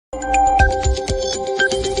สุ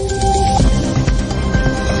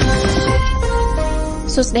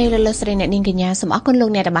ดท้ายเราเลือกเรียนในกิจกรรมสมองคนลง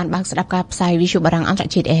ในระบาดบางสำหรับการใส่วิชวลบรังอันตรา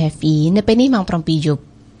ย RFI ในปีนี้มังปรมปียุบ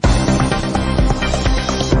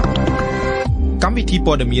กรรมวิธีป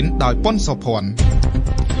อดมินโดยป้นสพร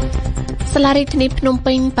สลาริทนิพนมเป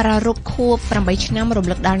งปรารบคูบประมาณชั่วโมงรวม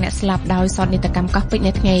หลักดาวเนี่ยสลับดาวสอดนิตกรรมก็เป็นใน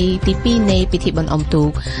ไงที่ปีในพิธีบนอมตู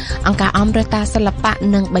อังกาอมรตาสลับปะ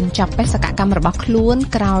หนึ่งบรรจับไปสกัดกรรมระบคล้วน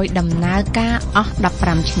กรอยดำนาก้าดับปร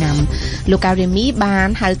ำชนำลูกการเรียมีบาน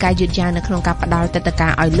หายการหยุดยาในโครงการประดาวตะกา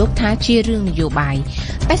รอ่อยลูกท้าชี้เรื่องนโยบาย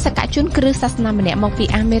ไปสกัดจุนกรือศาสนาเนียมองปี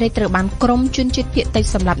อาเมริกาบานกรมจุนจิตเพียร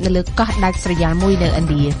สำหรับในเลือกก็ได้สยามมวยในอิน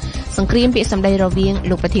เดียสังเครียมเปียสำได้ระเวียง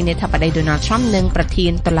ลูกประเทศในทัพประเดโดนัลด์ทรัมป์หนึ่งประเท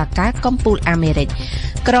ศตลาดก้ากอมปูลอเมริก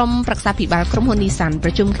กรมปรักษาภิบาลกรมหุนนิสันปร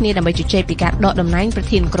ะชุมคณีดำไปจุดเจปิกาดอกดำน้ำประเ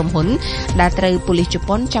ทศกรมหุนดาตรีปุลิจุป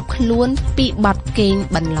นจับขล้วนปีบัดเกง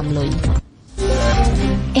บันลำเลย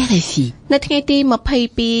RFI ในทั้งที่มาพาย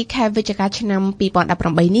ปีแค่วิจัยการชนำปีปอนดับปร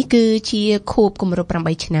ะมาณนี้คือเชียคูบกุมรุประม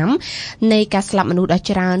าณชนำในการสลับมนุษย์อาจ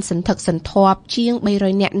ารย์สันทักสันทบเชียงใบรอ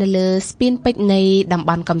ยเนตในเลสปินเป็ดในดำ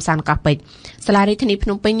บันกำสันกับเป็ดสลาริทนิพ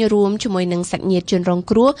นมเป็นรวมช่วยหนึ่งสัญญาจนรอง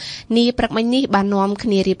ครัวนี่ประมาณนี้บานนอมค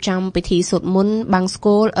ณีรีบจำไปที่สุดมุนบางสโก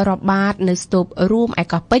ลรอบบาทในสตูปรูมไอ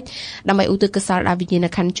กับเป็ดดำไปอุตกษาดาวิญญาณ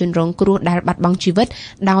คันจนรองครัวได้บัดบังชีวิต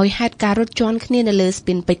โดยเหตุการณ์รถจอนคณีในเลส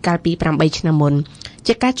ปินเป็ดการปีประมาณชนมุนจ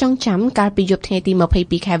ากการจ้องจำการปียบเทตีมาพาย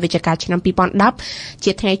ปีแค่วิจัยการชนำปีปอนดับเ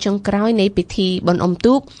จ็ดไทยจงกร้อยในพิธีบนอม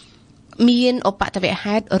ตุกมีนอปะตะเว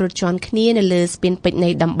หัดรถจอนคณีในเลสเป็นเป็ดใน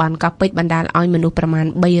ดำบันกับเป็ดบรรดาลอ้อยมนุษย์ประมาณ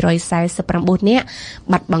ใบรอยไซส์ประมาณเนี้ย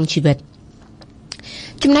บัดบังชีวิต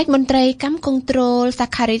จุดนักมนตรีกำคอนโทรลสา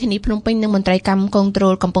ขาริทนิพนมเป็นหนึ่งมนตรีกำคอนโทร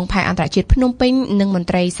ลกำปงภายอันตรจิตพนมเป็นหนึ่งมน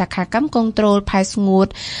ตรีสาขากำคอนโทรลภายสงวน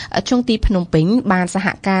ช่วงตีพนมเป็นบานสห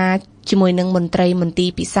การจมวยหนึ่งมนตรีมนตรี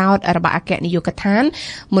ปีศาจระบาดอากาศนิยกทาน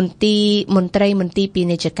มนตรีมนตรีปีใ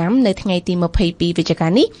นกิจกรรมในทั้งไงตีมาพายปีวิจัยกา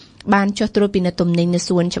รนี้บานจดตรวจปีนตุ่มใน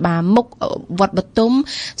ส่วนฉบับมุกวัดบตุม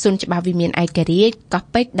ส่วนฉบับวิเมียนไอเกรีก็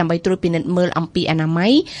เป็ดดำไปตรวจปีนเมืออัมปีอนามั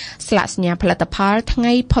ยสละสัญญาผลิตภัณฑ์ทั้งไง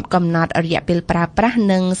พอดกำนัดระยะเป็นปราประ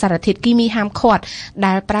หนึ่งสารทิศกิมีหามขวดไ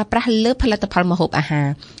ด้ปราประเลือกผลิตภัณฑ์มหบอาหาร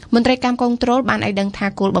มนตรีการกองโทรลบานไอดังทา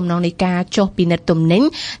โกลบำนองในกาโจปีนตุ่มเน้น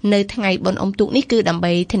ในทั้งไงบนอมตุกนี่คือดำไป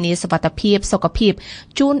ทนีสวัสดิภาพสกปรก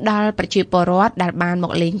จูนดาลประชีปรวัตดาลบานหม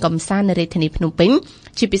กเลงกำซ่าในเรทนิพนุปิง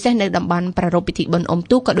ชีพิเศษในดำบันประรบพิธีบนอม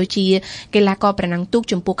ตุกก็โดยชีเกลากรประนังตุก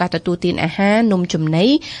จมปูกาตตูตีนอาหารนมจุ่มใน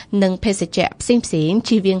หนึ่งเพศเจ็บสิ่งเสียง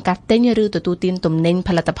ชีเวียงกัดเต้นรือตตูตีนตุ่มเน้นผ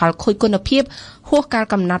ลิตภัณฑ์คุยกุนเพียบหัวการ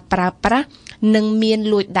กำนัดประหนึ่งเมียน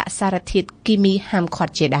ลุยดะสารทิศกิมีหามขอด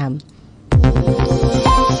เจดาม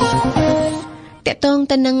แต่ตรงแ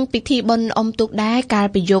ต่หนึ่งพิธีบนอมตุกได้การ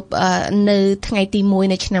ไปยบในทั้งไงตีมวย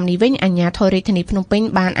ในชนำนิเวศอัญญาทอริธนิพนมเป็น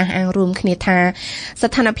บานอาหารรวมคเนธาส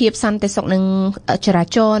ถานเพียบซันแต่ศกหนึ่งจรา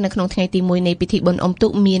จรในขนมทั้งไงตีมวยในพิธีบนอมตุ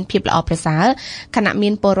กเมียนเพียบละอประสาขณะเมี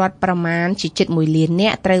ยนปรวัตประมาณ7 มวยเลียนเนี่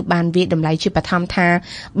ยเตยบานเวดดำไหลชิปธรรมธา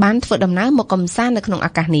บานฝึกดำน้ำหมกกำซ่าในขนมอ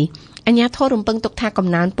ากาศนี้อัญญาทอรุมเปิงตกทาก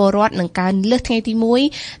ำนานปรวัตหนึ่งการเลือกทั้งไงตีมวย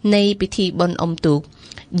ในพิธีบนอมตุก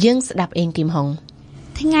ยังสดับเองกิมฮอง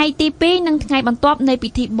ไงตีปีนังไงบรรทบในพิ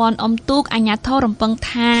ธีบอลอมตุกอัญญาทอรำปังท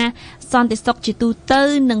าซอนติสกจิตูเตอ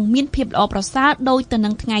ร์หนึ่งมีนเพียบอประสาโดยตนั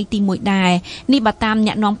งไงตีมวยได้นี่บัตามเ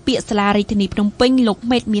นี่ยน้องเปียสลาริทนิพนมปิงหลกเ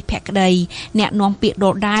ม็ดมีแผกใดเนี่ยน้องเปียโด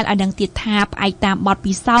ดได้อดังติดทาบไอตามบอด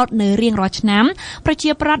ปีเศร้าในเรียงรอชน้ำประเชี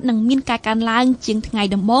ยปรัดหนึ่งมีนการล้างเจียงไง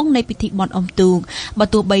ดมองในพิธีบอลอมตุกบั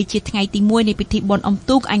ตัวใบจิตไงตีมวยในพิธีบอลอม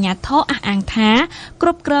ตุกอัญญาทออ่างท้ากร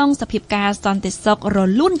บกรองสภิบกาซอนติสกร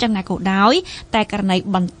ลุ่นจังนาโกดาวแต่กระใน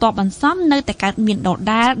บรรทบบันซ้ำในแต่การมีนโดดไ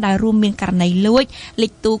ด้รวมมีนกระในลุยลิ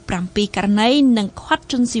กตูปรำปีกระในหนึ่งควัด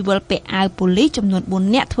จนซีเวลเปอาปุลิจำนวนบุญ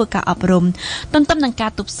เนี่ยทั่วการอบรมต้นนังกา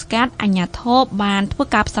รตุบสกัดอัญญาโทบานทั่ว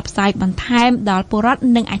การสับสายบันทายดอลปุรัต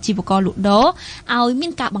หนึ่งอาชีวกรลุโดเอามิ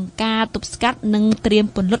นกาบังกาตุบสกัดหนึ่งเตรียม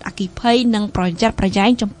ผลลดอากิเพยหนึ่งปล่อยจัดประยัย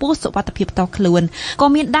จำปูสุวัตเพียบต่อคลื่นก็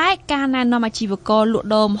มีได้การนานอาชีวกรลุ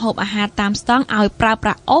โดมหอบอาหารตามสต้องเอาปล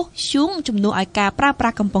าโอชุ่งจำนวนไอกาปลา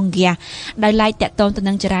กำปองเกียได้ไล่แต่ต้น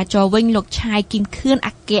นังจราจรวิ่งหลกชายกินเคลื่อน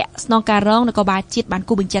อักแกะสนองการร้องในกบาจิตบาน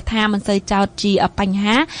กูบินเจธามันเซยเจ้าจีปัญห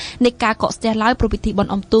าในการเกาะเสียร้อยโปรพิธีบอล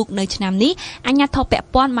อมตุกในชนามนี้อัญญาทอแปะ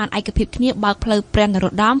ป้อนมันไอกระพริบเนียบางเพลย์เปรนร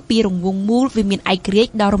ถดำปีรงวงมูลวิมินไอเกรีย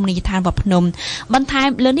ดาวรมณีทานวัพนมบรรทาย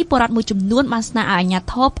เรื่องนี้ปรัดมือจุ่มนวดมาสนาอัญญา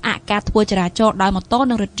ทออากาศทัวจราจรดาวมาต้อ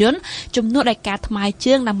นรถยนต์จุ่มนวดรายการทำไมเ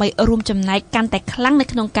ชื่องนำไปรวมจำนายกันแต่ครั้งใน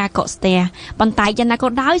ขนมการเกาะเสียบรรทายยันนาก็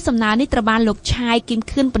ได้สำนานิตรบาลหลกชายกิน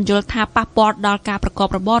ขึ้นปัญจุลธาปาปอดดอลการประกอบ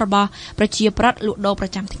ระบอบประเชียปรัดลุโดปร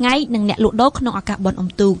ะจำทั้งไงหนึ่งเนี่ยลุโดขนมอากาศบอลอม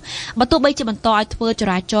ตุก បើទោះបីជាបន្តឲ្យធ្វើច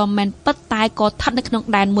រាចរណ៍មិនពិតតែក៏ស្ថិតនៅក្នុង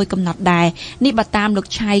ដែនមួយកំណត់ដែរនេះបើតាមលោក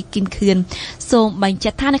ឆៃគឹមខឿនសូមបញ្ជា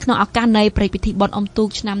ក់ថានៅក្នុងឱកាសនៃព្រឹត្តិពិធីបុណ្យអុំទូក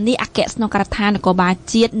ឆ្នាំនេះអគ្គស្នងការដ្ឋាននគរបាល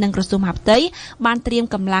ជាតិនិងក្រសួងមហាផ្ទៃបានត្រៀម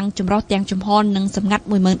កម្លាំងចម្រុះទាំងចំហនិងសម្ងាត់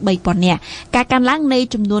 13,000 នាក់ការកើនឡើងនៃ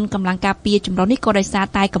ចំនួនកម្លាំងការពារចម្រុះនេះក៏ដោយសារ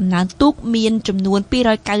តែកំណើនទូកមានចំនួន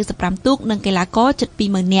295ទូកនិងកីឡាករជិត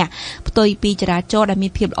 20,000 នាក់ផ្ទុយពីចរាចរណ៍ដែលមា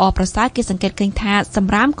នភាពល្អប្រសើរគេសង្កេតឃើញថាស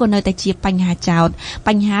ម្រាមក៏នៅតែជាបញ្ហាចោទប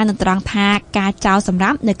ញ្ហានៅត្រង់ថាការចោលសម្រា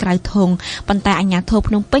មនៅក្រៅធុងប៉ុន្តែអាជ្ញាធរ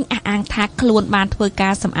ភ្នំពេញអះអាងថាខ្លួនបានធ្វើកា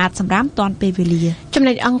រសម្អាតសម្រាមទាន់ពេលវេលាចំ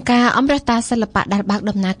ណែកអង្គការអមរតាសិល្បៈដែលបើក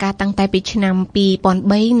ដំណើរការតាំងតែពីឆ្នាំ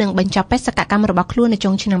2003និងបញ្ចប់បេសកកម្មរបស់ខ្លួននៅ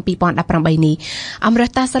ចុងឆ្នាំ2018នេះអមរ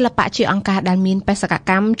តាសិល្បៈជាអង្គការដែលមានបេសក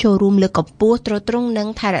កម្មចូលរួមលើកកម្ពស់ទ្រទ្រង់និង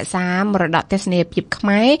ថែរក្សាមរតកទស្សនីយភាពខ្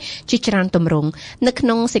មែរជាច្រើនទម្រង់នៅក្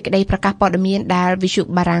នុងសេចក្តីប្រកាសព័ត៌មានដែលវិទ្យុ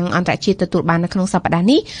បារាំងអន្តរជាតិទទួលបាននៅក្នុងសប្តាហ៍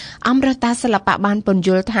នេះអមរតាសិល្បៈបានពន្យ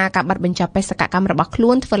ល់ថាការបាត់បញ្ចប់បេសកកម្មរបស់ខ្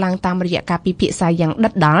លួនធ្វើឡើងតាមរយៈការពិភាក្សាយ៉ាងដិ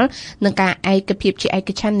តដល់និងការឯកភាពជាឯក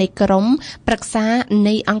ច្ឆន្ទនៃក្រុមប្រឹក្សា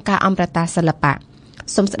នៃអង្គការអមរតាសិល្បៈ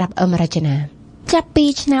សូមស្ដាប់អមរជនាចាប់ពី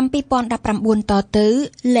ឆ្នាំ2019តទៅ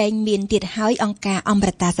លែងមានទៀតហើយអង្គការអមរ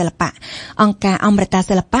តាសិល្បៈអង្គការអមរតា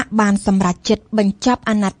សិល្បៈបានសម្រេចចិត្តបញ្ចប់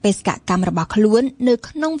អាណត្តិបេសកកម្មរបស់ខ្លួននៅ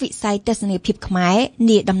ក្នុងវិស័យទស្សនីយភាពខ្មែរ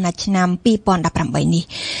នាដំណាច់ឆ្នាំ2018នេះ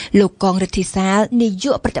លោកកងរិទ្ធីសាលនាយ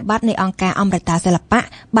កប្រតិបត្តិនៃអង្គការអមរតាសិល្បៈ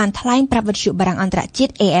បានថ្លែងប្រាប់វិទ្យុបារាំងអន្តរជា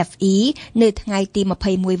តិ RFI នៅថ្ងៃទី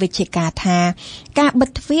21វិច្ឆិកាថាការបិទ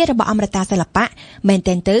ទ្វាររបស់អមរតាសិល្បៈមែន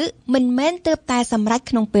ទែនទៅមិនមែនទើបតែសម្រេច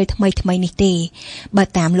ក្នុងពេលថ្មីនេះទេបើ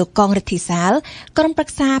តាមលោកកងរិទ្ធីសាលក្រុមប្រឹ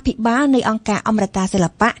ក្សាភិបាលនៃអង្គការអមរតាសិ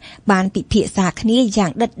ល្បៈបានពិភាក្សាគ្នាយ៉ា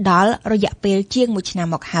ងដិតដល់រយៈពេលជាង1ឆ្នាំ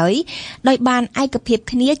មកហើយដោយបានឯកភាព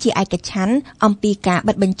គ្នាជាឯកច្ឆន្ទអំពីការ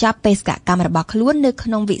បិទបញ្ចប់បេសកកម្មរបស់ខ្លួននៅក្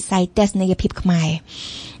នុងវិស័យទស្សនីយភាពខ្មែរ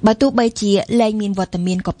បើទោះបីជាលែងមានវត្ត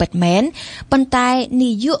មានក៏ពិតមែនប៉ុន្តែ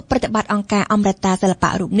នាយកប្រតិបត្តិអង្គការអមរតាសិល្បៈ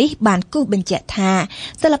រូបនេះបានគូសបញ្ជាក់ថា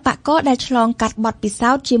សិល្បករដែលឆ្លងកាត់បទពិសោ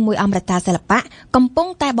ធន៍ជាមួយអមរតាសិល្បៈកំពុង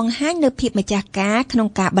តែបង្ហាញនូវភាពម្ចាស់ការក្នុង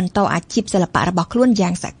ការបន្តអាជីពសិល្បៈរបស់ខ្លួនយ៉ា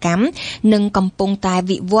ងសកម្មនិងកំពុងតែ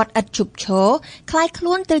វិវត្តឥតឈប់ឈរคล้ายខ្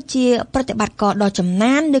លួនទៅជាប្រតិបត្តិករដ៏ចំ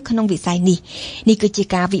ណាននៅក្នុងវិស័យនេះគឺជា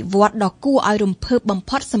ការវិវត្តដ៏គួរឲ្យរំភើបបំ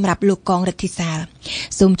ផុតសម្រាប់លោកកងរិទ្ធីសាល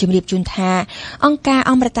សូមជម្រាបជូនថាអង្គការ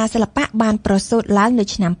អមរតាសិល្បៈបានប្រសូតឡើងនៅ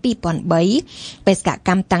ឆ្នាំ2003បេសកក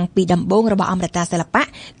ម្មតាំងពីដំបូងរបស់អមរតាសិល្បៈ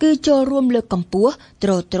គឺចូលរួមលើកកម្ពស់ទ្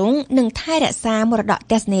រទ្រង់និងថែរក្សាមរតក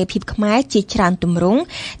ទស្សនីយភាពខ្មែរជាច្រើនទម្រង់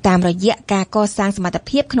តាមរយៈការកសាងសមត្ថ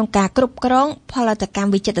ភាពក្នុងការគ្រប់គ្រងផលិតកម្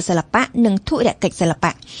មវិចិត្រសិល្បៈនិងធុរកិច្ចសិល្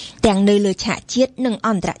បៈទាំងនៅលើឆាកជាតិនិងអ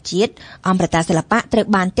ន្តរជាតិអមរតាសិល្បៈត្រូវ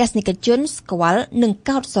បានទស្សនិកជនស្គាល់និង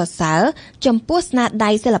កោតសរសើរចំពោះស្នាដៃ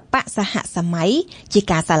សិល្បៈសហសម័យជា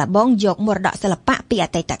ការសាកល្បងយកមរតកសិល្បៈពីអ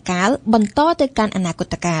តីតកាលបន្តទៅកាន់អនាគ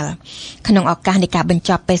តកាលក្នុងឱកាសនៃការបញ្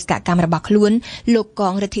ចប់បេសកកម្មរបស់ខ្លួនលោកក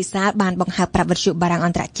ងរិទ្ធីសាលបានបង្ហើបប្រាប់វិទ្យុបារាំងអ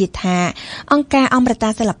ន្តរជាតិថាអង្គការអមរតា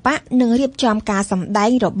សិល្បៈនឹងរៀបចំការសម្ដែ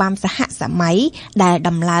ងរបាំសហសម័យដែល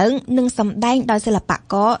ដំឡើងនិងសម្ដែងដោយសិល្ប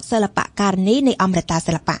ករសិល្បករនីនៃអមរតា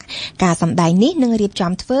សិល្បៈការសម្ដែងនេះនឹងរៀប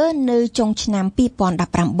ចំធ្វើនៅចុងឆ្នាំ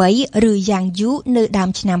2018ឬយ៉ាងយូរនៅដើម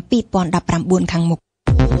ឆ្នាំ2019ខាងមុខ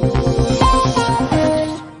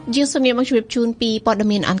យើងសូមមកជម្រាបជូនពីព័ត៌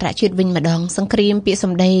មានអន្តរជាតិវិញម្ដងសង្គ្រាមពាក្យស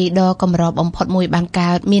ម្ដីដ៏កម្របំផុតមួយបាន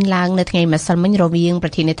កើតមានឡើងនៅថ្ងៃម្សិលមិញរវាងប្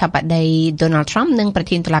រធានាធិបតី Donald Trump និងប្រ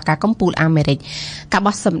ធានតុលាការកំពូលអាមេរិកការ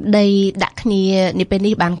បោះសម្ដីដាក់គ្នានាពេល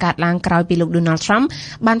នេះបានកើតឡើងក្រោយពីលោក Donald Trump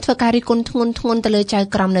បានធ្វើការរិះគន់ធ្ងន់ធ្ងរទៅលើចៅ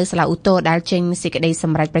ក្រមនៅសាឡាឧទ្ធរដែលចេញសេចក្តីស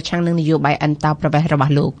ម្រេចប្រឆាំងនឹងនយោបាយអន្តោប្រវេសន៍រប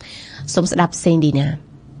ស់លោកសូមស្ដាប់សេងឌីណា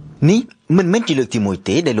នេះមិនមែនជាលើកទី1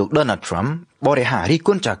ទេដែលលោក Donald Trump បរិហារិះគ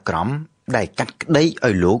ន់ចៅក្រមដែលកាត់ក្តី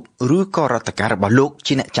ឲ្យលោកឬក៏រដ្ឋការរបស់លោក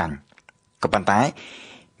ជាអ្នកចាញ់ក៏ប៉ុន្តែ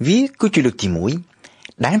វាគឺជាលើកទី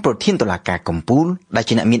1ដែលប្រធានតុលាការកំពូលដែល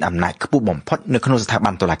ជាអ្នកមានអំណាចខ្ពស់បំផុតនៅក្នុងស្ថា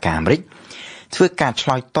ប័នតុលាការអាមេរិកធ្វើការឆ្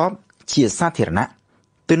លើយតបជាសាធារណៈ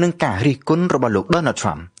ទៅនឹងការរិះគន់របស់លោក Donald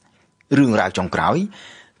Trump រឿងរ៉ាវចុងក្រោយ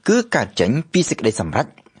គឺកើតចេញពីសេចក្តីសម្រេច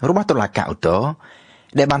របស់តុលាការឧទ្ធរ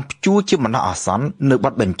ដែលបានព្យួរជាបណ្ដោះអាសន្ននៅប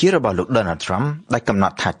ទបញ្ជារបស់លោក Donald Trump ដែលកំណ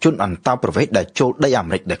ត់ថាជនអន្តោប្រវេសន៍ដែលចូលដីអា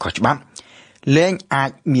មេរិកដោយខុសច្បាប់លែងអា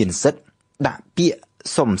ចមានសិទ្ធិដាក់ពាក្យ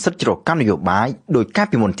សុំសិទ្ធិជ្រកកម្មនយោបាយដោយការ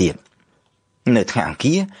ពីមុនទៀតនៅថ្ងៃអង្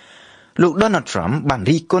គារលោក Donald Trump បាន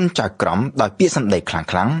រិះគន់ចៅក្រមដោយពាក្យសម្ដីខ្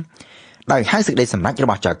លាំងៗដោយហៅសេចក្តីសម្រេចរ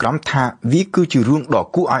បស់ចៅក្រមថាវាគឺជារឿងដ៏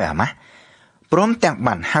គួរឲ្យអាម៉ាស់ព្រមទាំង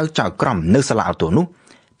បានហៅចៅក្រមនៅសាឡាអូតូនោះ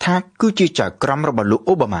ថាគឺជាចៅក្រមរបស់លោក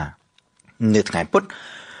អូបាម៉ានៅថ្ងៃពុធ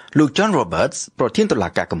លោក John Roberts ប្រធានតុលា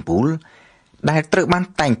ការកំពូលដែលត្រូវបាន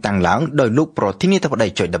តែងតាំងឡើងដោយលោកប្រធានាធិបតី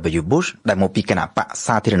George W. Bush ដែលមកពីគណៈបក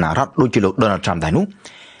សាធារណរដ្ឋដូចជាលោក Donald Trump ដែរនោះ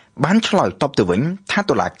បានឆ្លើយតបទៅវិញថា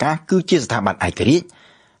តុលាការគឺជាស្ថាប័នឯករាជ្យ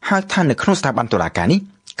ហើយថានៅក្នុងស្ថាប័នតុលាការនេះ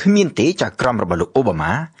គ្មានទេចៅក្រមរបស់លោកអូបា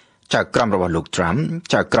ម៉ាចៅក្រមរបស់លោកត្រាំ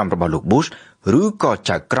ចៅក្រមរបស់លោក Bush ឬក៏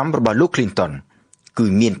ចៅក្រមរបស់លោក Clinton គឺ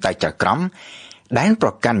មានតែចៅក្រមដែលប្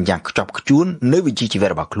រកាន់យ៉ាងខ្ជាប់ខ្ជួននៅវិជ្ជាជីវៈ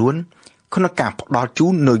របស់ខ្លួនក្នុងការផ្ដល់ជូ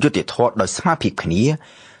ននូវយុត្តិធម៌ដោយស្មារតីគ្នា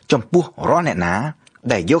ចំពោះរាល់អ្នកណា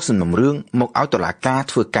ដែលយកសំណុំរឿងមកឲ្យតុលាការ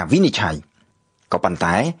ធ្វើការវិនិច្ឆ័យក៏ប៉ុន្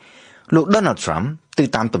តែលោក Donald Trump ទៅ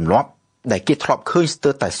តាមទម្លាប់ដែលគេធ្លាប់ឃើញស្ទើ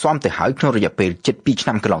រតែស៊ាំទៅហើយក្នុងរយៈពេលជិត2ឆ្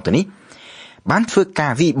នាំកន្លងទៅនេះបានធ្វើកា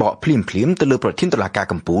រវិបកភ្លាមទៅលើប្រធានតុលាការ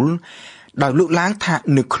កំពូលដោយលើកឡើងថា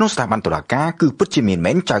នៅក្នុងស្ថាប័នតុលាការគឺពិតជាមាន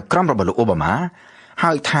មែនចៅក្រមរបស់លោកអូបាម៉ា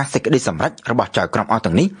ហើយថាសេចក្តីសម្រេចរបស់ចៅក្រមអស់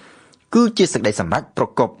ទាំងនេះគឺជាសេចក្តីសម្រេចប្រ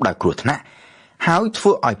កបដោយគ្រោះថ្នាក់ហើយធ្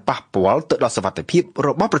វើឲ្យប៉ះពាល់ទៅដល់សុវត្ថិភាពរ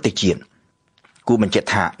បស់ប្រទេសជាតិគួរបញ្ជាក់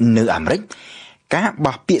ថានៅអាមេរិកការ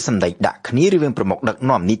បោះពាក្យសម្ដីដាក់គ្នារវាងប្រមុខដឹក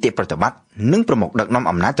នាំនីតិប្រតិបត្តិនិងប្រមុខដឹកនាំ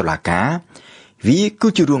អំណាចតុលាការវាគឺ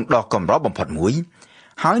ជារឿងដ៏កម្របំផុតមួយ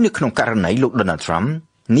ហើយនៅក្នុងករណីលោក Donald Trump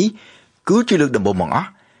នេះគឺជាលើកដំបូងមកអស់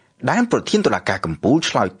ដែលប្រធានតុលាការកំពូល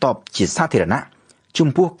ឆ្លើយតបជាសាធារណៈចំ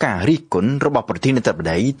ពោះការរិះគន់របស់ប្រធានាធិប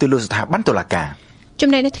តីទៅលើស្ថាប័នតុលាការ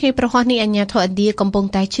ចំណែកនៅថ្ងៃប្រហោះនេះអាជ្ញាធរឥណ្ឌាកំពុង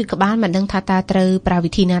តែឈឺក្បាលមិនដឹងថាតើត្រូវប្រើ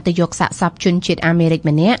វិធីណាទៅយកសាកសពជនជាតិអាមេរិក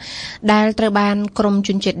ម្នាក់ដែលត្រូវបានក្រុមជ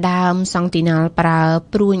នជាតិដើមសង់ទីណាល់ប្រើ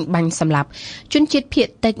ព្រួញបាញ់សម្លាប់ជនជាតិភាគ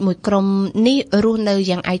តិចមួយក្រុមនេះរស់នៅ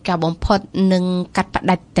យ៉ាងឯកាបំផុតនិងកាត់ផ្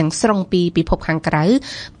ដាច់ទាំងស្រុងពីពិភពខាងក្រៅ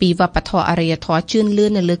ពីវប្បធម៌អរិយធម៌ជឿនលឿ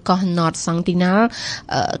ននៅលើកោះ North Sentinel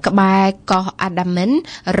ក្បែរកោះ Andaman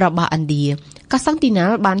របស់ឥណ្ឌាកោះ Sentinel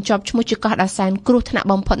បានជាប់ឈ្មោះជាកោះដ៏សែនគ្រោះថ្នាក់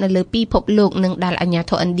បំផុតនៅលើពិភពលោកនិងដែលអាជ្ញា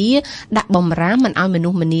ធរឥណ្ឌាដាក់បំរាមមិនឲ្យមនុ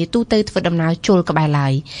ស្សម្នាទូទៅធ្វើដំណើរចូលក្បែរឡើ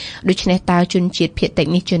យដូច្នេះតើជនជាតិភាគតិច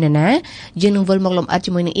នេះជានរណាយើងនឹងវិលមកលំអិត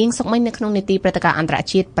ជាមួយនឹងអៀងសុកមិញនៅក្នុងនេតិព្រឹត្តិការណ៍អន្តរ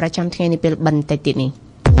ជាតិប្រចាំថ្ងៃនេះពេលបន្តិចទៀតនេះ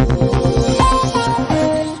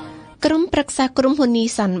ក្រុមប្រឹក្សាក្រុមហ៊ុន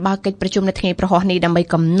Nissan បើកកិច្ចប្រជុំនៅថ្ងៃប្រហោះនេះដើម្បី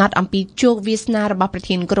កំណត់អំពីជោគវាសនារបស់ប្រ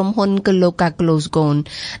ធានក្រុមហ៊ុនគឺលោក Glosgon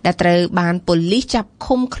ដែលត្រូវបានប៉ូលីសចាប់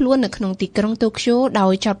ឃុំខ្លួននៅក្នុងទីក្រុងតូក្យូដោ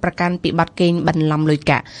យចោទប្រកាន់ពីបទកេងបន្លំលុយ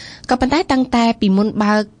កាក់ក៏ប៉ុន្តែតាំងតែពីមុន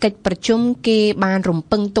បើកកិច្ចប្រជុំគេបានរំ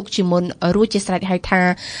ពឹងទុកជាមុនរួចជាស្រេចហើយថា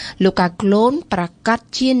លោក Glosgon ប្រកាស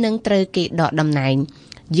ជានឹងត្រូវគេដកតំណែង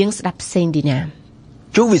យើងស្ដាប់ផ្សេងទីណា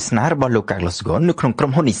ជោគវាសនារបស់លោក Glosgon នៅក្នុងក្រុ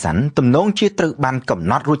មហ៊ុន Nissan ទំនងជាត្រូវបានកំ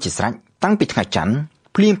ណត់រួចជាស្រេចតាំងពីថ្ងៃច័ន្ទ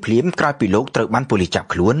ភ្លាមក្រោយពីលោកត្រូវបានប៉ូលីសចាប់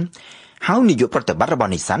ខ្លួនហើយនាយកប្រតិបត្តិរប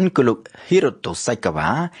ស់ Nissan គឺលោក Hiroto Saikawa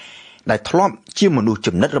ដែលធ្លាប់ជាមនុស្ស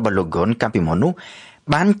ចំណិតរបស់លោក Gon កាលពីមុននោះ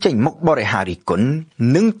បានចេញមុខបរិហារិគុណ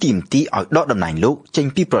និងទាមទារឲ្យដកតំណែងលោកចេញ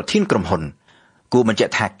ពីប្រធានក្រុមហ៊ុនគួរបញ្ជា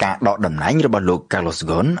ក់ថាការដកតំណែងរបស់លោក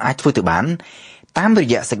Glosgon អាចធ្វើទៅបានតាមរ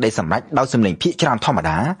យៈសេចក្តីសម្រេចដោយសម្លេងភាគច្រើនធម្ម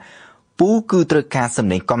តាពូគឺត្រូវការស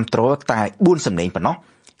ម្លេងគ្រប់គ្រងតែ4សម្លេងប៉ុណ្ណោះ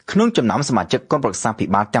ក្នុងចំណោមសមាជិកក្រុមប្រឹក្សាភិ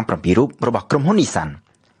បាលទាំង7រូបរបស់ក្រុមហ៊ុន Nissan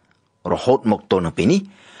រហូតមកទល់នឹងពេលនេះ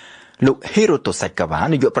លោក Hiroto Saikawa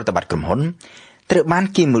នាយកប្រតិបត្តិក្រុមហ៊ុនត្រូវបាន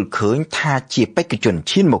គេមើលឃើញថាជាបេក្ខជន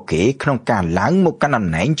ឈានមុខគេក្នុងការឡើងមកកាន់តំ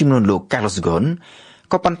ណែងជំនួសលោក Glosgon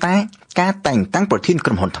ក៏ប៉ុន្តែការតែងតាំងប្រធានក្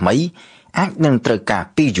រុមហ៊ុនថ្មីអាចនឹងត្រូវការ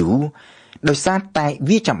ពេលយូរដោយសារតែ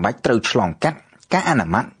វាចាំបាច់ត្រូវឆ្លងកាត់ការអនុ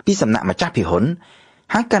ម័តពីសំណាក់ម្ចាស់ភាគហ៊ុន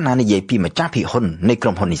ហើយកាលណានិយាយពីម្ចាស់ភាគហ៊ុននៃក្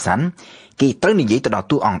រុមហ៊ុន Nissan គេត្រូវនិយាយទៅដល់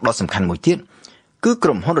តួអង្គដ៏សំខាន់មួយទៀតគឺក្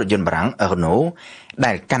រុមហ៊ុនរថយន្តបារាំង Renault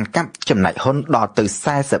ដែលកាន់កាប់ចំណែកហ៊ុនដល់ទៅ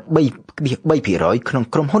 43.3% ក្នុង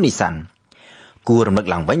ក្រុមហ៊ុន Nissan គួររំលឹក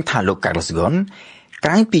ឡើងវិញថាលោក Glosgon ក្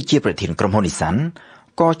រៅពីជាប្រធានក្រុមហ៊ុន Nissan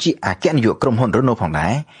ក៏ជាអគ្គនាយកក្រុមហ៊ុន Renault ផងដែ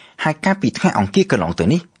រហើយកាលពីថ្ងៃអង្គារកន្លងទៅ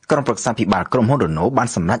នេះក្រុមប្រឹក្សាភិបាលក្រុមហ៊ុន Renault បាន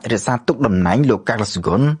សម្រេចរក្សាទុកតំណែងលោក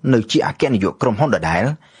Glosgon នៅជាអគ្គនាយកក្រុមហ៊ុនដដែល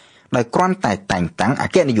ដោយគ្រាន់តែតែងតាំងអ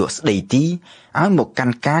គ្គនាយកស្ដីទីឲ្យមកកា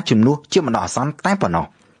ន់ការជំនួសជាបណ្ដោះអាសន្នតែប៉ុណ្ណោះ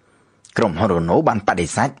ក្រុមហ៊ុន Renault បានបដិ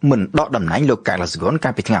សេធមិនដកតំណែងលោក Glosgon កា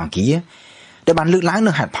លពីថ្ងៃអង្គារដែលបានលើកឡើង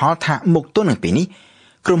នៅហេតុផលថាមកទល់នឹងពេលនេះ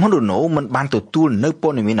ក្រុមហ៊ុន Renault មិនបានទទួលនៅព័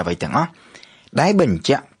ត៌មានអ្វីទាំងអស់ដែលបញ្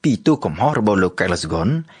ជាក់ពីទោសកំហុសរបស់លោក Glosgon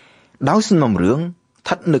ដោយសំណុំរឿងស្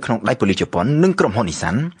ថិតនៅក្នុងដៃប៉ូលីសជប៉ុននិងក្រុមហ៊ុន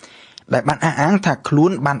Nissan ដែលបានអះអាងថាខ្លួ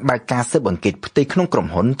នបានបើកការស៊ើបអង្កេតផ្ទៃក្នុងក្រុម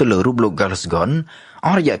ហ៊ុនទៅលើរូបលោក Glosgon អ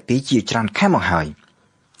ស់រយៈពេលជាច្រើនខែមកហើយ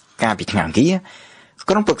កាលពីថ្ងៃអង្គារ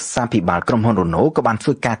ក្រុមប្រឹក្សាភិបាលក្រុមហ៊ុន Renault ក៏បានធ្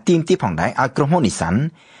វើការទាមទារផងដែរឲ្យក្រុមហ៊ុន Nissan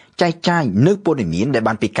ចែកចាយនៅព័ត៌មានដែល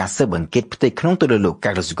បានពីការស៊ើបអង្កេតផ្ទៃក្នុងទៅលើលោក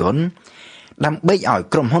Glosgon ដើម្បីឲ្យ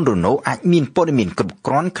ក្រុមហ៊ុន Renault អាចមានព័ត៌មានគ្រប់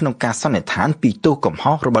គ្រាន់ក្នុងការសន្និដ្ឋានពីទោសកំ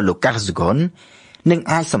ហុសរបស់លោក Glosgon និង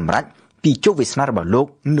អាចសម្រេចពីជោគវាសនារបស់លោក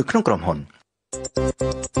នៅក្នុងក្រុមហ៊ុន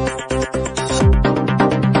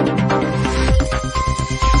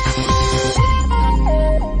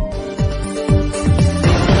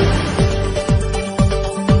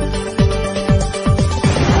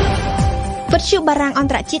ទ្យុបារាំងអន្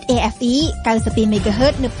តរជាតិ RFI 92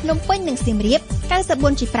 MHz នៅភ្នំពេញនិងសៀមរាប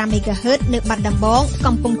 94.5 MHz នៅបាត់ដំបង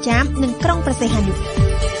កំពង់ចាមនិងក្រុងព្រះសីហនុ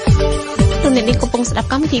លោកអ្នកនាងកំពុងស្ដាប់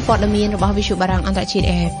កម្មវិធីព័ត៌មានរបស់វិទ្យុបារាំងអន្តរជាតិ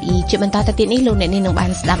RFI ជាបន្តទៅទៀតនេះលោកអ្នកនាងនឹងបា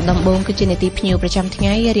នស្ដាប់ដំបូងគឺជានាទីភ្ញៀវប្រចាំថ្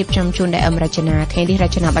ងៃរៀបចំជូនដោយរចនាថ្ងៃនេះរ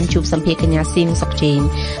ចនាបញ្ជូបសម្ភារកញ្ញាស៊ីងសុកជេង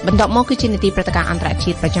បន្ទាប់មកគឺជានាទីព្រឹត្តិការណ៍អន្តរជា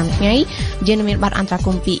តិប្រចាំថ្ងៃយើងនឹងមានបទអន្តរក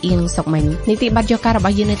ម្មពីអៀងសុកមិញនាទីបទយកការរប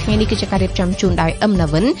ស់យើងនៅថ្ងៃនេះគឺជាការរៀបចំជូនដោយអឹមណា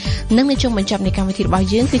វិននិងនៅចុងបញ្ចប់នៃកម្មវិធីរបស់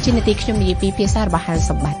យើងគឺជានាទីខ្ញុំនិយាយពីភាសារបស់ហាល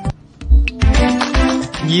សម្បត្តិ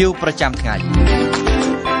ញៀវប្រចាំថ្ងៃ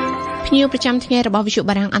ភ្ញៀវប្រចាំថ្ងៃរបស់វិទ្យុ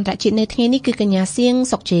បារាំងអន្តរជាតិនៅថ្ងៃនេះគឺកញ្ញាសៀង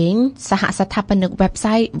សុកជេងសហស្ថាបនិក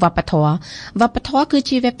website វប្បធម៌គឺ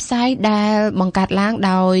ជា website ដែលបង្កើតឡើង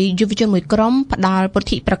ដោយយុវជនមួយក្រុមផ្ដល់ពុទ្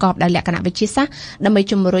ធិប្រកបដោយលក្ខណៈវិទ្យាសាស្ត្រដើម្បី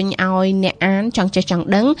ជំរុញឲ្យអ្នកអានចង់ចេះចង់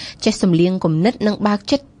ដឹងចេះសំលៀងគំនិតនិងបើក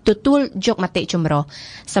ចិត្តទទួលយកមតិចម្រុះ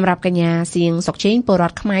សម្រាប់កញ្ញាសៀងសុកជេងពលរ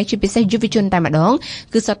ដ្ឋខ្មែរជាពិសេសយុវជនតែម្ដង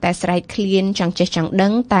គឺសុទ្ធតែស្រែកឃ្លានចង់ចេះចង់ដឹ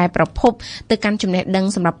ងតែប្រភពទៅកាន់ចំណេះដឹង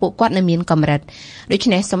សម្រាប់ពួកគាត់នៅមានកម្រិតដូច្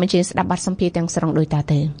នេះសូមអញ្ជើញស្ដាប់បទសម្ភាសន៍ទាំងស្រុងដូចត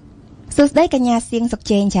ទៅសួស្តីកញ្ញាសៀងសុក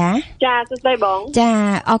ជេងចាសួស្តីបងចា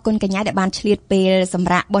អរគុណកញ្ញាដែលបានឆ្លៀតពេលសម្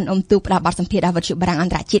រាប់បុណ្យអុំទូកផ្ដល់បទសម្ភាសន៍ដល់វិទ្យុបារាំងអ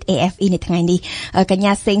ន្តរជាតិ AFE នៅថ្ងៃនេះកញ្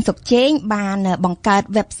ញាសៀងសុកជេងបានបង្កើត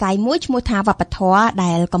website មួយឈ្មោះថាវប្បធម៌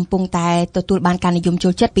ដែលកំពុងតែទទួលបានការនិយមចូ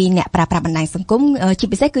លចិត្តពីអ្នកប្រើប្រាស់បណ្ដាញសង្គមជា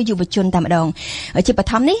ពិសេសគឺយុវជនតែម្ដងជាប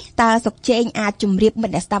ឋមនេះតើសុកជេងអាចជម្រាបមិ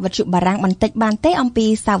ត្តអ្នកស្ដាប់វិទ្យុបារាំងបន្តិចបានទេអំពី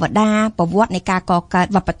សាវតាប្រវត្តិនៃការកកើត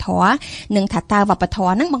វប្បធម៌និងថាតើវប្បធ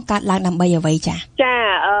ម៌ហ្នឹងបង្កើតឡើងដើម្បីអ្វីចា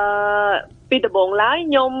ពីដំបូងឡើយ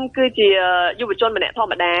ខ្ញុំគឺជាយុវជនម្នាក់ធ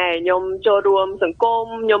ម្មតាខ្ញុំចូលរួមសង្គម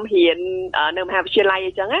ខ្ញុំរៀននៅមហាវិទ្យាល័យអ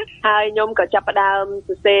ញ្ចឹងណាហើយខ្ញុំក៏ចាប់ផ្ដើមស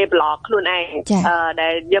រសេរ blog ខ្លួនឯងដែ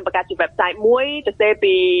លយើងបង្កើតជា website មួយសរសេរ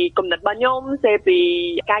ពីគំនិតរបស់ខ្ញុំសរសេរពី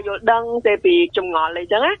ការយល់ដឹងសរសេរពីចម្ងល់អី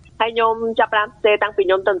ចឹងណាហើយខ្ញុំចាប់ផ្ដើមសរសេរតាំងពី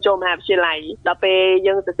ខ្ញុំទៅចូលមហាវិទ្យាល័យដល់ពេល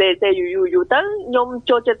យើងសរសេរយូរទៅខ្ញុំ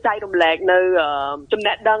ចូលចិត្តចែករំលែកនៅចំ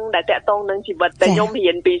ណេះដឹងដែលតាក់ទងនឹងជីវិតដែលខ្ញុំរៀ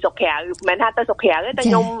នពីស្រុកក្រៅមិនមែនថាទៅស្រុកក្រៅទេតែ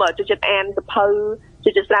ខ្ញុំចូលចិត្តអានសភៅ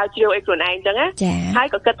ជាស្រាវជ្រាវអីខ្លួនឯងអញ្ចឹងណាហើយ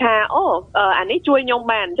ក៏គិតថាអានេះជួយខ្ញុំ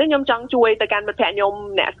បានអញ្ចឹងខ្ញុំចង់ជួយទៅកាន់មិត្តភក្តិខ្ញុំ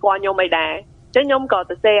អ្នកស្គាល់ខ្ញុំអីដែរអញ្ចឹងខ្ញុំក៏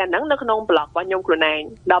សរសេរអាហ្នឹងនៅក្នុង blog របស់ខ្ញុំខ្លួនឯង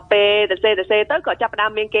ដល់ពេលសរសេរទៅក៏ចាប់ផ្ដើ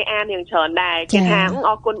មមានគេអានយ៉ាងច្រើនដែរគេថា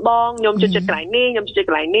អរគុណបងខ្ញុំចូលចិត្តកន្លែងនេះខ្ញុំចូលចិត្ត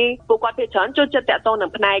កន្លែងនេះពួកគាត់ភាគច្រើនចូលចិត្តតាក់ទងនឹ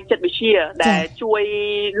ងផ្នែកចិត្តវិទ្យាដែលជួយ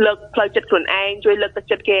លើកផ្លូវចិត្តខ្លួនឯងជួយលើកទឹក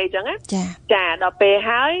ចិត្តគេអញ្ចឹងណាចាដល់ពេល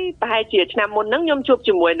ហើយប្រហែលជាឆ្នាំមុនហ្នឹងខ្ញុំជួប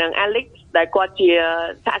ជាមួយនឹង Alex ដែលគាត់ជា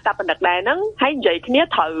សហស្ថាបនិកដែរហ្នឹងហើយនិយាយគ្នា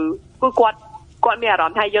ត្រូវគឺគាត់មានអារ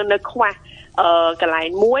ម្មណ៍ថាយើងនៅខ្វះកន្លែង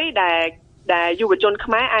មួយដែលយុវជន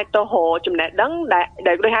ខ្មែរអាចទៅរកចំណេះដឹងដែល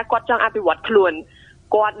ដូចថាគាត់ចង់អភិវឌ្ឍខ្លួន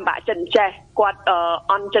គាត់មិនបាក់ចិត្តចេះគាត់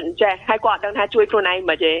អន់ចិត្តចេះហើយគាត់អត់ដឹងថាជួយខ្លួនឯង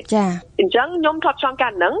មិនទេចាអញ្ចឹងខ្ញុំធ្លាប់ចង់កា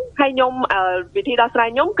ន់ហ្នឹងហើយខ្ញុំវិធីដោះស្រាយ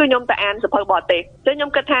ខ្ញុំគឺខ្ញុំទៅអានសភៅបរទេសអញ្ចឹងខ្ញុំ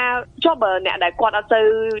គិតថាចុះបើអ្នកដែលគាត់អត់ទៅ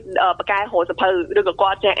បកកែរកសភៅឬក៏គា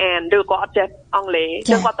ត់ចេះអានឬក៏គាត់អត់ចេះអង់គ្លេសអញ្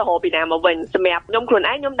ចឹងគាត់ទៅរកពីណាមកវិញសម្រាប់ខ្ញុំខ្លួន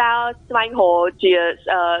ឯងខ្ញុំដើរស្វែងរកជា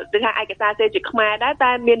គឺថាឯកសារសេជាខ្មែរដែរតែ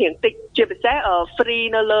មានរៀងតិចជាពិសេស free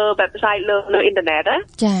នៅលើ website លើអ៊ីនធឺណិតណា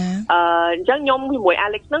ចាអញ្ចឹងខ្ញុំជាមួយ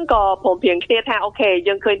Alex ហ្នឹងក៏ព្រមព្រៀងគ្នាថាអូខេ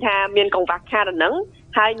យើងឃើញថាមានកង្វះខាតហ្នឹង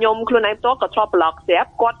ហើយខ្ញុំខ្លួនឯងផ្ទាល់ក៏ធ្លាប់ blog ស្រាប់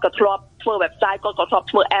គាត់ក៏ធ្លាប់ធ្វើ website គាត់ក៏ធ្លាប់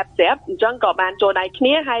ធ្វើ app ស្រាប់អញ្ចឹងក៏បានចូលដៃគ្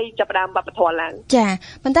នាហើយចាប់ផ្ដើមវប្បធម៌ឡើងចា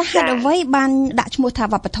ប៉ុន្តែហេតុអ្វីបានដាក់ឈ្មោះថា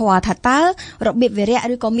វប្បធម៌ថាតើរបៀបវារៈ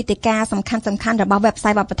ឬក៏មាតិកាសំខាន់របស់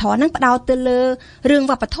website វប្បធម៌ហ្នឹងផ្ដោតទៅលើរឿង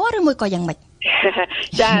វប្បធម៌ឬមួយក៏យ៉ាងម៉េច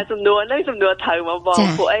ចាសំណួរហ្នឹងសំណួរត្រូវមកបង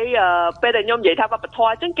ពួកអីពេលដែលខ្ញុំនិយាយថាវប្បធម៌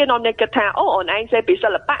អញ្ចឹងគេនាំគ្នាគិតថាអូនឯងសេពីសិ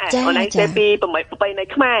ល្បៈអូនឯងសេពីប្រពៃណី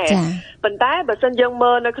ខ្មែរប៉ុន្តែបើសិនយើង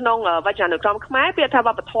មើលនៅក្នុងវចនានុក្រមខ្មែរពាក្យថាវ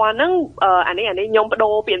ប្បធម៌ហ្នឹងអានេះខ្ញុំបដូ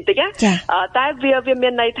រពាក្យបន្តិចណាតែវាមា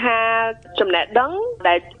នន័យថាចំណេះដឹង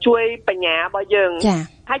ដែលជួយបញ្ញារបស់យើង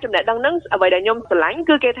ហើយចំណេះដឹងហ្នឹងអ្វីដែលខ្ញុំស្រឡាញ់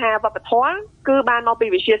គឺគេថាវប្បធម៌គឺបានមកពី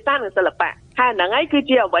វិទ្យាសាស្ត្រនិងសិល្បៈហើយហ្នឹងហើយគឺ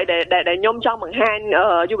ជាអ្វីដែលខ្ញុំចង់បង្ហាញ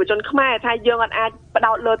យុវជនខ្មែរថាយើងអត់អាចផ្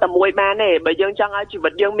ដោតលើតែមួយបានទេបើយើងចង់ឲ្យជីវិ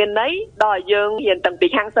តយើងមានន័យដល់យើងរៀនទាំងពី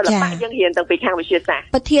ខាងសិល្បៈយើងរៀនទាំងពីខាងវិទ្យាសាស្ត្រ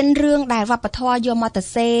ប្រធានរឿងដែលវប្បធម៌យកមកសរ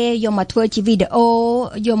សេរយកមកធ្វើជាវីដេអូ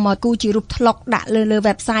យកមកគូជារូបថ្លុកដាក់លើ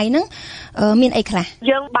website ហ្នឹងមានអីខ្លះ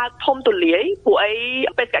យើងបើកធំទូលាយព្រោះអី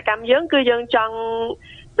បេសកកម្មយើងគឺយើងចង់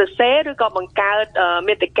សរសេរឬក៏បង្កើត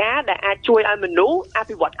មាតិកាដែលអាចជួយឲ្យមនុស្សអ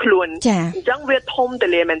ភិវឌ្ឍខ្លួនអញ្ចឹងវាធំទូ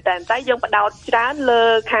លាយមែនតើតែយើងបដោតច្រើនលើ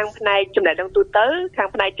ខាងផ្នែកចំណេះដឹងទូទៅខាង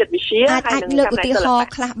ផ្នែកចិត្តវិទ្យាហើយនឹងខាងផ្នែកសិល្បៈ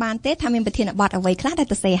ខ្លះបានទេថាមានប្រធានបទអ្វីខ្លះដែល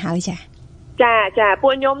សរសេរហើយចាពួ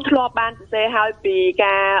កខ្ញុំធ្លាប់បានសរសេរហើយពី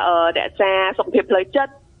ការរក្សាសុខភាពផ្លូវចិត្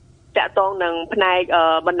ត តាក់ទងនឹងផ្នែក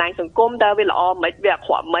បណ្ដាញសង្គមតើវាល្អមិនវាអា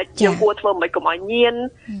ក្រក់មិនយើងគួរធ្វើមិនកុំឲ្យញៀន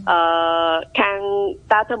ខាង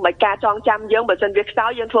តើធ្វើមិនការចងចាំយើងបើមិនវាខ្សោយ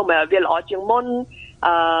យើងធ្វើមិនឲ្យវាល្អជាងមុន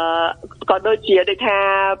ក៏ដូចជាដូចថា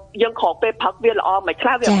យើងក្រោកពេលព្រឹកវាល្អមិនខ្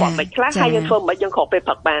លះវាអាក្រក់មិនខ្លះហើយយើងធ្វើមិនយើងក្រោកពេល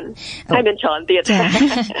ព្រឹកបានហើយមានច្រើនទៀត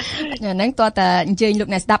ហ្នឹងតើតើអញ្ជើញលោក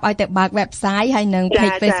អ្នកស្ដាប់ឲ្យទៅបើក website ហើយនឹង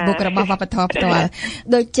page Facebook របស់វប្បធម៌ផ្ទាល់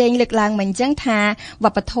ដូចជេងលើកឡើងមិញអញ្ចឹងថាវ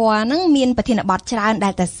ប្បធម៌ហ្នឹងមានប្រធានបទច្រើនដែ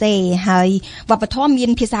លតែសេហើយវប្បធម៌មា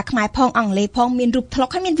នភាសាខ្មែរផងអង់គ្លេសផងមានរូបថឡុក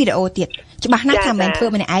ហើយមានវីដេអូទៀតច្បាស់ណាស់ថាមិនធ្វើ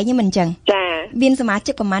ម្នាក់ឯងទេមិនអញ្ចឹងចាមានសមា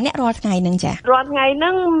ជិកប្រហែលអ្នករាល់ថ្ងៃហ្នឹងចារាល់ថ្ងៃហ្នឹ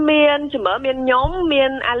ងមានជំរឿមានខ្ញុំមា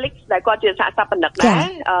ន Alex ដែលគាត់ជាសាស្ត្រាចារ្យបណ្ឌិតដែរ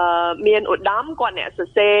មានឧត្តមគាត់អ្នកសរ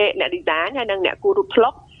សេរអ្នក design ហើយនិងអ្នកគូររូបថ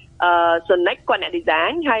ឡុកSonic គាត់អ្នក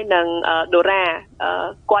design ហើយនិង Dara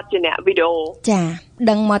គាត់ជាអ្នក video ចា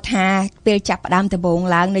ដឹងមកថាពេលចាប់ផ្ដើមដំបូង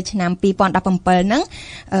ឡើងនៅឆ្នាំ2017ហ្នឹង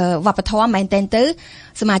វប្បធម៌មែនតើទៅ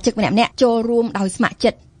សមាជិកម្នាក់ៗចូលរួមដោយស្ម័គ្រ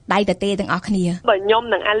ចិត្តដៃតទេទាំងអស់គ្នាបើខ្ញុំ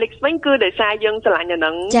និង Alex វិញគឺដោយសារយើងឆ្លាញ់នៅ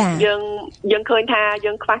នឹងយើងឃើញថា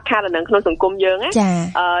យើងខ្វះខាតនៅនឹងក្នុងសង្គមយើងណា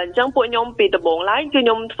អញ្ចឹងពួកខ្ញុំពីដំបូងឡើយគឺខ្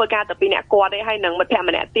ញុំធ្វើការទៅពីអ្នកគាត់ឯងហើយនឹងមិត្តភក្តិ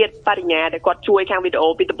ម្នាក់ទៀតបរិញ្ញាដែលគាត់ជួយខាងវីដេអូ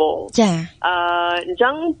ពីដំបូងចាអញ្ចឹ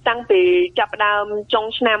ងតាំងពីចាប់ផ្ដើមចុង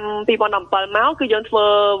ឆ្នាំ2017មកគឺយើងធ្វើ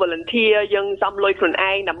volunteer យើងសំលុយខ្លួន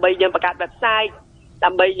ឯងដើម្បីយើងបង្កើត website ដើ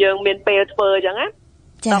ម្បីយើងមានពេលធ្វើអញ្ចឹងណា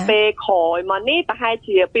ដល់ពេលក្រោយមកនេះប្រហែល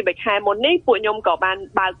ជា2-3ខែមុននេះពួកខ្ញុំក៏បាន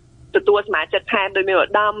បើកទទួលសមាជិកថែមដោយមានឧ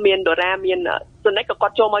ត្តមមានដរាមានSonicក៏គា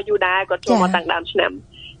ត់ចូលមកយូរដែរគាត់ចូលមកតាំងដើមឆ្នាំ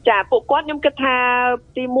ចាពួកគាត់ខ្ញុំគិតថា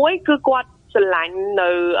ទី1គឺគាត់ស្រឡាញ់នៅ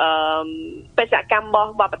បេសកកម្មរបស់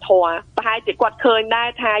វប្បធម៌ប្រហែលជាគាត់ឃើញដែរ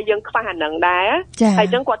ថាយើងខ្វះអានឹងដែរហើយអ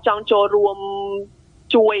ញ្ចឹងគាត់ចង់ចូលរួម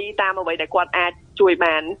ជួយតាមអ្វីដែលគាត់អាចជួយ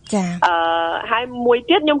បានហើយមួយ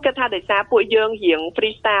ទៀតខ្ញុំគិតថាដោយសារពួកយើងរៀង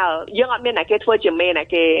freestyle យើងអត់មានអ្នកគេធ្វើជាមេអ្នក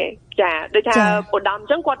គេចាដូចថាឧត្តមអញ្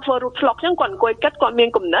ចឹងគាត់ធ្វើរូបថឡុកអញ្ចឹងគាត់អង្គុយគិតគាត់មាន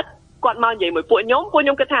គំនិតគាត់មកនិយាយមួយពួកខ្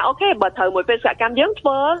ញុំគិតថាអូខេបើត្រូវមួយបេសកកម្មយើងធ្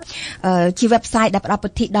វើជា website ដែលផ្ដល់ពុ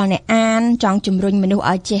ទ្ធិដល់អ្នកអានចង់ជំរុញមនុស្ស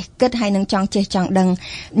ឲ្យចេះគិតហើយនឹងចង់ចេះចង់ដឹង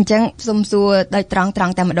អញ្ចឹងសូមសួរដោយត្រង់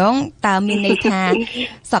តែម្ដងតើមានន័យថា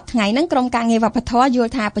សប្តាហ៍ថ្ងៃហ្នឹងក្រុមការងារវប្បធម៌យ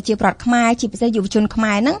ល់ថាប្រជាប្រដ្ឋខ្មែរជាពិសេសយុវជនខ្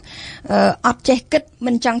មែរហ្នឹងអត់ចេះគិត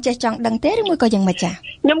មិនចង់ចេះចង់ដឹងទេឬមួយក៏យ៉ាងម៉េចចា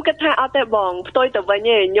ខ្ញុំគិតថាអត់ទេបងផ្ទុយទៅវិញ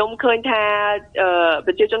ទេខ្ញុំឃើញថា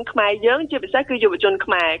ប្រជាជនខ្មែរយើងជាពិសេសគឺយុវជនខ្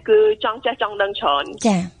មែរគឺចង់ចេះចង់ដឹងច្រើន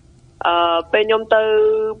ចាពេលខ្ញុំទៅ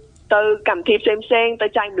កម្មវិធីផ្សេងទៅ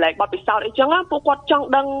ចែកម្លែកបទពិសោធន៍អីចឹងពួកគាត់ចង់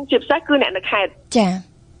ដឹងជាពិសេសគឺអ្នកនៅខេត្តចា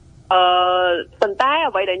ប៉ុន្តែ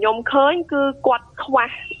អ្វីដែលខ្ញុំឃើញគឺគាត់ខ្វះ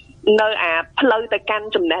នៅអាផ្លូវទៅកាន់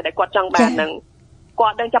ចំណេះដែលគាត់ចង់បានហ្នឹងគា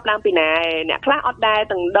ត់ដឹងចាប់ដើមពីណាអ្នកខ្លះអត់ដែរ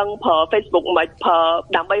ទាំងដឹងប្រើ Facebook មិនប្រើ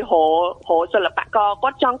ដើម្បីរកសិល្បករគា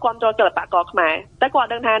ត់ចង់គ្រប់គ្រងសិល្បករខ្មែរតែគាត់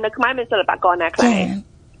ដឹងថានៅខ្មែរមានសិល្បករណាខ្លះ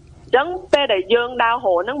អញ្ចឹងពេលដែលយើងដើររ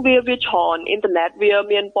កហ្នឹងវាច្រើនអ៊ីនធឺណិតវា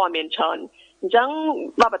មានព័ត៌មានច្រើនអញ្ចឹង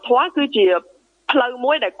វប្បធម៌គឺជាផ្លូវ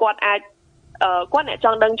មួយដែលគាត់អាចគាត់អ្នកច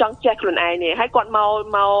ង់ដឹងចង់ចេះខ្លួនឯងនេះហើយគាត់ម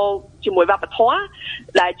កជាមួយវប្បធម៌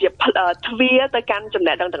ដែលជាទ្វារទៅកាន់ចំ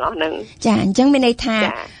ណេះដឹងទាំងអស់ហ្នឹងចាអញ្ចឹងមានន័យថា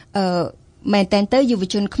មែនតើទៅយុវ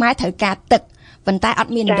ជនខ្មែរត្រូវការទឹកប៉ុន្តែអ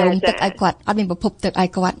ត់មានដងទឹកឲ្យគាត់អត់មានប្រភពទឹកឲ្យ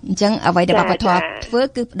គាត់អញ្ចឹងអ្វីដែលវប្បធម៌ធ្វើ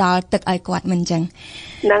គឺផ្ដល់ទឹកឲ្យគាត់មិនអញ្ចឹង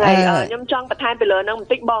ហ្នឹងហើយខ្ញុំចង់បន្ថែមពីលើហ្នឹងប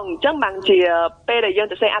ន្តិចបងអញ្ចឹងបានជាពេលដែលយើង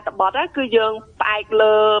ទៅសេអត្ថបទគឺយើងផ្អែក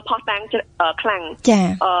លើផុសតាំងខ្លាំងចា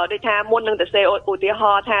ដូចថាមុននឹងទៅសេឧទាហ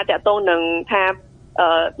រណ៍ថាតើតោនឹងថា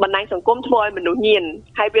បណ្ដាញសង្គមធ្វើឲ្យមនុស្សញៀន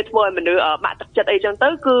ហើយវាធ្វើឲ្យមនុស្សបាក់ទឹកចិត្តអីចឹងទៅ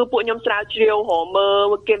គឺពួកខ្ញុំស្រាវជ្រាវរមើ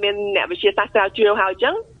លគេមានអ្នកវិទ្យាសាស្ត្រស្រាវជ្រាវហើយអញ្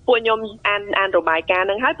ចឹងពួកខ្ញុំអានរបាយការណ៍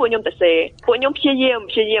ហ្នឹងហើយពួកខ្ញុំទៅសេពួកខ្ញុំព្យាយាម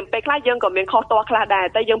ពេលខ្លះយើងក៏មានខុសតខ្លះដែរ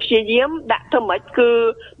តែយើងព្យាយាមដាក់ធ្វើម៉េចគឺ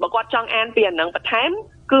បើគាត់ចង់អានពីអាហ្នឹងបន្ថែម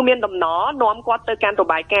គឺមានដំណរនាំគាត់ទៅកាន់រ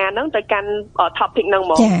បាយការណ៍ហ្នឹងទៅកាន់ topic ហ្នឹង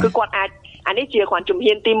មកគឺគាត់អាចអានេះជាគ្រាន់ជំ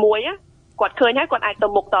ហានទី1ណាគាត់ឃើញហើយគាត់អាចទៅ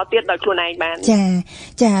មុខតទៀតដោយខ្លួនឯងបាន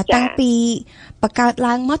ចាតាំងពីបង្កើត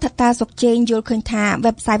ឡើងមកថាតាសុកជេងយល់ឃើញថា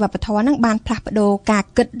website វប្បធម៌ហ្នឹងបានផ្លាស់ប្ដូរការ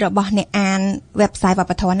គិតរបស់អ្នកអាន website វប្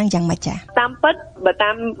បធម៌ហ្នឹងយ៉ាងម៉េចចាតាមពិតបើតា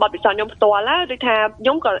មបទពិសោធន៍ខ្ញុំផ្ទាល់ណាដូចថាខ្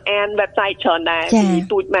ញុំក៏អាន website ច្រើនដែរពី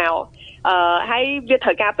ទូចមកហើយវាត្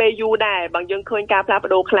រូវការពេលយូរដែរបើយើងឃើញការផ្លាស់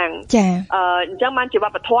ប្ដូរខ្លាំងអញ្ចឹងបានជាវ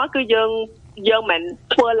ប្បធម៌គឺយើងមិន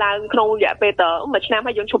ធ្វើឡើងក្នុងរយៈពេលមួយឆ្នាំ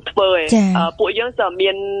ហើយយើងឈប់ធ្វើឯងពួកយើងក៏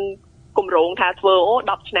មានគម្រោងថាធ្វើ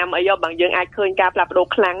10ឆ្នាំអីបើយើងអាចឃើញការផ្លាស់ប្ដូរ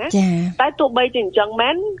ខ្លាំងណាតែទោះបីជាអញ្ចឹងមែ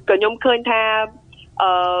នក៏ខ្ញុំឃើញថា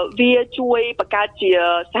វាជួយបង្កើតជា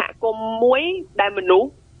សហគមន៍មួយដែលមនុស្ស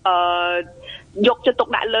យកចិត្តទុក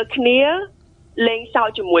ដាក់លើគ្នាលេងសើច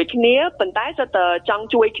ជាមួយគ្នាប៉ុន្តែសុទ្ធតែចង់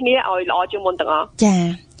ជួយគ្នាឲ្យល្អជាងមុនទាំងអស់ចា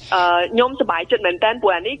ខ្ញុំសប្បាយចិត្តមែនតើព្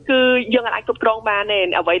រោះអានេះគឺយើងអាចគ្រប់គ្រងបានទេ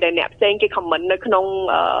អ្វីដែលអ្នកផ្សេងគេ comment នៅក្នុង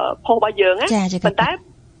ផុសរបស់យើងណាប៉ុន្តែ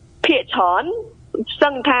ភាព ភាគច្រើនសឹ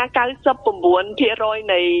ងថា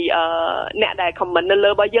99%នៃអ្នកដែល comment នៅលើ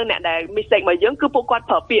របស់យើងអ្នកដែល mistake របស់យើងគឺពួកគាត់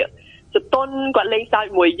ប្រើពាក្យសតន់គាត់លេងសើច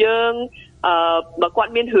មួយយើងបើគា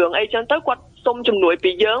ត់មានរឿងអីចឹងទៅគាត់សុំជំនួយ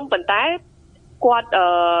ពីយើងប៉ុន្តែគាត់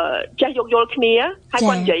ចេះយោគយល់គ្នាហើយ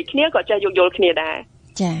គាត់និយាយគ្នាក៏ចេះយោគយល់គ្នាដែរ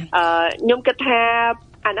ចាខ្ញុំគិតថា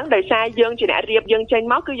អាហ្នឹងដោយសារយើងជាអ្នករៀបយើងចេញ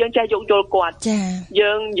មកគឺយើងចេះយោគយល់គាត់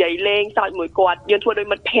យើងនិយាយលេងសើចមួយគាត់យើងធ្វើដោយ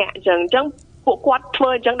មិត្តភ័ក្តិអញ្ចឹងពួកគាត់ធ្វើ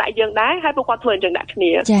អញ្ចឹងដាក់យើងដែរហើយពួកគាត់ធ្វើអញ្ចឹងដាក់គ្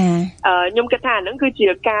នាខ្ញុំគិតថាហ្នឹងគឺជា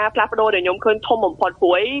ការផ្លាស់ប្ដូរដែលខ្ញុំឃើញធំបំផុតព្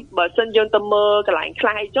រោះបើសិនយើងទៅមើលកន្លែងខ្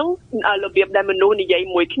លះអញ្ចឹងរបៀបដែលមនុស្សនិយាយ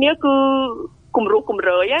មួយគ្នាគឺគំរោះគំ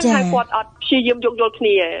រើយហើយគាត់អត់ព្យាយាមយោគយល់គ្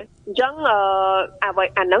នាអញ្ចឹងអ្វី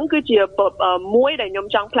អាហ្នឹងគឺជាមួយដែលខ្ញុំ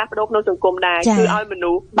ចង់ផ្លាស់ប្ដូរក្នុងសង្គមដែរគឺឲ្យម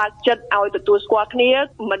នុស្សបើកចិត្តឲ្យទទួលស្គាល់គ្នា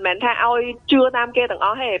មិនមែនថាឲ្យជឿតាមគេទាំងអ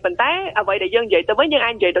ស់ទេប៉ុន្តែអ្វីដែលយើងនិយាយទៅវិញយើង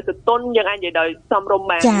អាចនិយាយដោយសតុនយើងអាចនិយាយដោយសមរម្យ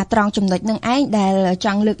បានចាត្រង់ចំណុចហ្នឹងឯងដែលច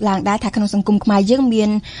ង់លើកឡើងដែរថាក្នុងសង្គមខ្មែរយើងមាន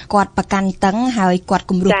គាត់ប្រកាន់តឹងហើយគាត់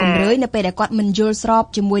គំរោះគំរើយនៅពេលដែលគាត់មិនយល់ស្រប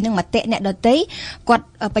ជាមួយនឹងមតិអ្នកដទៃគាត់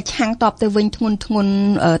ប្រឆាំងតបទៅវិញធ្ងន់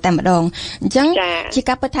តែម្ដងអញ្ចឹងជា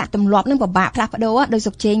ការពិតថាទម្លាប់នឹងពិបាកផ្លាស់ប្ដូរដោយ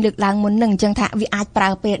សុខជេងលើកឡើងមុននឹងអញ្ចឹងថាវាអាចប្រើ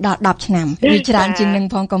ពេលដល់10ឆ្នាំវាច្រើនជាងនឹង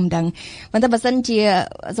ផងក៏មិនដឹងប៉ុន្តែបើសិនជា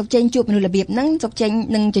សុខជេងជួបមនុស្សរបៀបហ្នឹងសុខជេង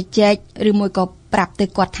នឹងជជែកឬមួយក៏ប្រាប់ទៅ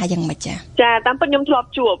គាត់ថាយ៉ាងម៉េចចាតាមពិតខ្ញុំធ្លាប់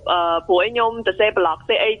ជួបព្រោះខ្ញុំទៅសេប្លុក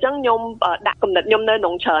សេអីចឹងខ្ញុំដាក់គំនិតខ្ញុំនៅក្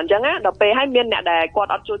នុងច្រើនចឹងណាដល់ពេលឲ្យមានអ្នកដែលគា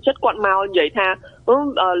ត់អត់ចូលចិត្តគាត់មកនិយាយថា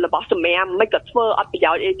របស់សម្រាប់មិនក៏ធ្វើអត់ប្រ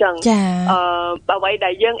យោជន៍អីចឹងអ្វីដែ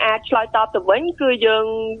លយើងអាចឆ្លើយតបទៅវិញគឺយើង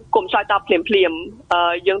កុំឆ្លើយតបភ្លាម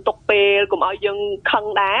យើងទុកពេលកុំឲ្យយើងខឹង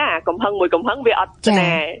ដែរកំហឹងមួយកំហឹងវាអត់ស្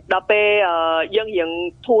នេហ៍ដល់ពេលយើងរៀង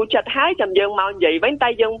ធូរចិត្តហើយចាំយើងមកនិយាយវិញតែ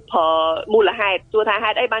យើងប្រើមូលហេតុសួរថាហេ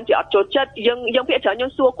តុអីបានជាអត់ចូលចិត្តយើងភាគច្រើនខ្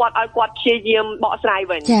ញុំសួរគាត់ឲ្យគាត់ព្យាយាមបកស្រាយ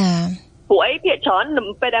វិញចាព្រោះអីភាគច្រើន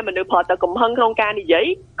ពេលដែលមនុស្សប្រើតែកំហឹងក្នុងការនិយាយ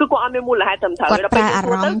គឺគាត់អត់មានមូលហេតុត្រឹមត្រូវដល់ពេលអា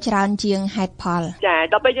រម្មណ៍ច្រើនជាងហេតុផលចា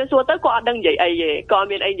ដល់ពេលយើងសួរទៅគាត់អត់ដឹងនិយាយអីទេគាត់អត់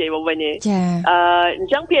មានអីនិយាយមកវិញទេចាអ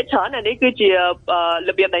ញ្ចឹងភាគច្រើនអានេះគឺជា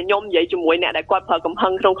របៀបដែលខ្ញុំនិយាយជាមួយអ្នកដែលគាត់ប្រើកំហឹ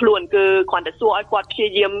ងក្នុងខ្លួនគឺគ្រាន់តែសួរឲ្យគាត់ព្យា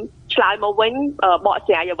យាមឆ្លើយមកវិញបក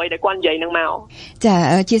ស្រាយអ្វីដែលគាត់និយាយនឹងមកចា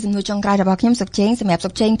ជាសំណួរចុងក្រោយរបស់ខ្ញុំសុកជេងសម្រាប់សុ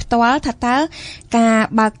កជេងផ្ទាល់ថាតើការ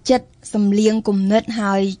បើកចិត្តសំលៀងគំនិត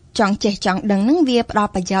ហើយចង់ចេះចង់ដឹងនឹងវាផ្ដ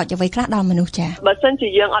ល់ប្រយោជន៍អ្វីខ្លះដល់មនុស្សចាបើសិនជា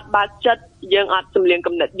យើងអត់បើកចិត្តយើងអត់សំលៀង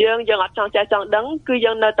គំនិតយើងអត់ចង់ចេះចង់ដឹងគឺ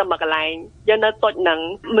យើងនៅតែមកកន្លែងយើងនៅទុចនឹង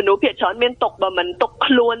មនុស្សភាគច្រើនមានទុកបើមិនទុក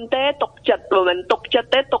ខ្លួនទេទុកចិត្តបើមិនទុកចិត្ត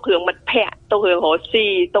ទេទុករឿងមិត្តភ័ក្តិទុករឿងរស់ស៊ី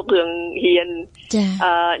ទុករឿងហ៊ានចា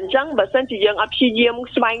អញ្ចឹងបើសិនជាយើងអត់ព្យាយាម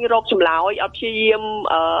ស្វែងរកចម្លើយអត់ព្យាយាម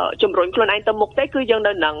ជំរុញខ្លួនឯងទៅមុខទេគឺយើង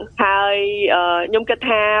នៅនឹងហើយខ្ញុំគិត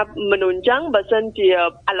ថាមនុស្សអញ្ចឹងបើសិនជា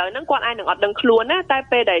ឥឡូវហ្នឹងគាត់អាចនឹងអត់ដឹងខ្លួនណាតែ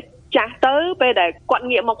ពេលដែលចាស់ទៅពេលដែលគាត់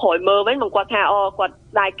ងាកមកក្រោយមើលវិញមកគាត់ថាគាត់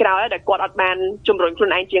ដៃក្រោយដែលគាត់អត់បានជំរុញខ្លួន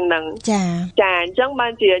ឯងជាងហ្នឹងចាអញ្ចឹងបា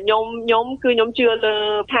នជាខ្ញុំគឺខ្ញុំជឿលើ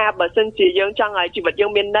ថាបើសិនជាយើងចង់ឲ្យជីវិតយើ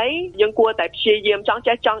ងមានន័យយើងគួរតែព្យាយាមចង់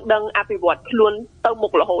ចេះចង់ដឹងអភិវឌ្ឍខ្លួនទៅមុ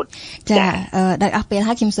ខរហូតចាដោយអស់ពេល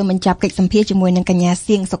ហើយខ្ញុំសូមបញ្ចប់កិច្ចសម្ភាសជាមួយនឹងកញ្ញា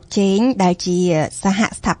សៀងសុកជេងដែលជាសហ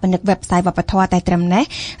ស្ថាបនិក website វប្បធម៌តែត្រឹមនេះ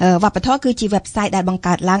វប្បធម៌គឺជា website ដែលបង្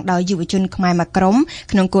កើតឡើងដោយយុវជនខ្មែរមួយក្រុម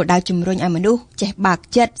ក្នុងគោលដៅជំរុញឲ្យមនុស្សចេះបើក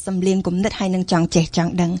ចិត្តលៀងគំនិតហើយនឹងចង់ចេះច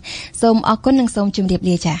ង់ដឹងសូមអរគុណនិងសូមជម្រាប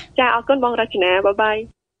លាចាចាអរគុណបងរចនាបាយបាយ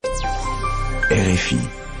RFI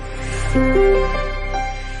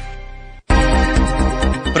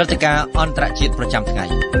ព្រឹត្តិការណ៍អន្តរជាតិប្រចាំថ្ងៃ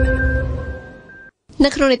នៅ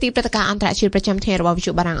ក្នុងនីតិព្រឹត្តិការណ៍អន្តរជាតិប្រចាំថ្ងៃរបស់វិទ្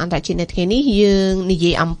យុបារាំងអន្តរជាតិនៅថ្ងៃនេះយើងនិ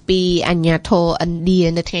យាយអំពីអាញាធរឥណ្ឌា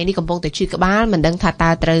នៅថ្ងៃនេះកំពុងតែឈឺក្បាលមិនដឹងថាតើ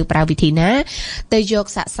ត្រូវប្រើវិធីណាទៅយក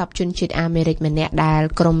សាកសពជនជាតិអាមេរិកម្នាក់ដែល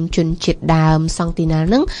ក្រុមជនជាតិដើមសង់ទីណាល់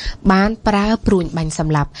នឹងបានប្រើព្រួញបាញ់ស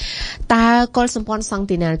ម្លាប់តើកុលសម្ព័ន្ធសង់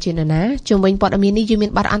ទីណាល់ជានរណាជុំវិញព័ត៌មាននេះយើងមា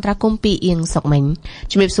នបទអន្តរកម្មពីអៀងសុកមិញ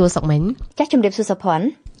ជំរាបសួរសុកមិញចាស់ជំរាបសួរសុភ័ណ្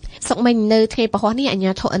ឌសុកមិញនៅថ្ងៃពហុនេះអា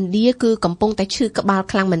ញាធរឥណ្ឌាគឺកំពុងតែឈឺក្បាល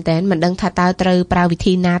ខ្លាំងមែនទែនមិនដឹងថាតើត្រូវប្រើវិ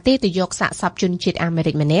ធីណាទេទៅយកសាកសពជនជាតិអាមេ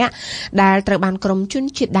រិកម្នាក់ដែលត្រូវបានក្រុមជន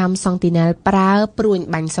ជាតិដើមសង់ទីណាល់ប្រើព្រួញ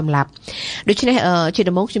បាញ់សម្លាប់ដូច្នេះជា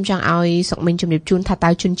ដំបូងខ្ញុំចង់ឲ្យសុកមិញជម្រាបជូនថាតើ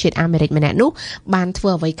ជនជាតិអាមេរិកម្នាក់នោះបានធ្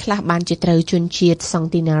វើអ្វីខ្លះបានជាត្រូវជនជាតិសង់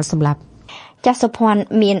ទីណាល់សម្លាប់ចាស់សុភ័ណ្ឌ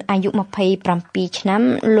មានអាយុ27ឆ្នាំ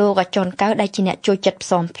លោកអចនកៅដែលជាអ្នកចូលចិត្តផ្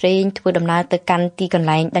សងព្រេងធ្វើដំណើរទៅកាន់ទីកន្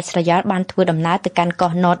លែងដាច់ស្រយាលបានធ្វើដំណើរទៅកាន់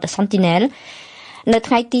កោះ North Sentinel នៅ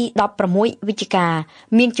ថ្ងៃទី16វិច្ឆិកា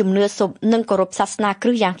មានជំនឿសុបនិងគោរពសាសនាគ្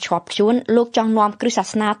រិស្តយ៉ាងខ្ជាប់ខ្ជួនលោកចង់នាំគ្រឹះសា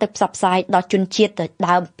សនាទៅផ្សព្វផ្សាយដល់ជនជាតិ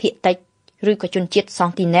ដើមភាគតិចឬក៏ជនជាតិ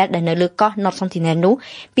Sentinel ដែលនៅលើកោះ North Sentinel នោះ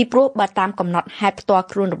ពីព្រោះបើតាមកំណត់ហេតុផ្ទាល់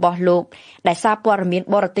ខ្លួនរបស់លោកដែលសារព័ត៌មាន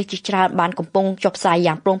បរទេសជាច្រើនបានកំពុងចុះផ្សាយ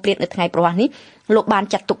យ៉ាងព្រោងព្រាតនៅថ្ងៃប្រហ័សនេះលោកបាន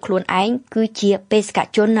ចាត់ទុកខ្លួនឯងគឺជាបេសក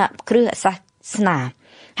ជនគ្រឹះសាសនា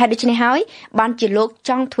ហើយដូច្នេះហើយបានជាលោក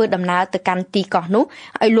ចង់ធ្វើដំណើរទៅកាន់ទីកោះនោះ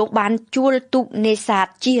ឲ្យលោកបានជួលទូកនេសាទ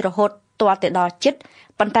ជិះរហូតទាល់ទៅដល់ជិត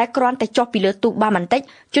ប៉ុន្តែគ្រាន់តែចុះពីលើទូកបានបន្តិច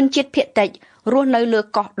ជនជាតិភាគតិចរស់នៅលើ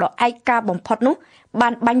កោះដ៏ឯកាបំផុតនោះបា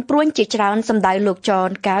នបាញ់ព្រួញជាច្រើនសម្ដៅលោកចន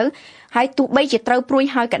កៅហើយទោះបីជាត្រូវព្រួយ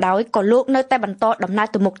ហើយក៏ដោយក៏លោកនៅតែបន្តដំណើរ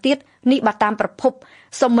ទៅមុខទៀតនេះបើតាមប្រភព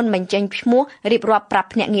សូមមិនបញ្ចេញឈ្មោះរៀបរាប់ប្រាប់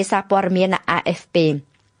ភ្នាក់ងារសារព័ត៌មាន AFP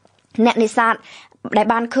អ្នកនេសាទដែល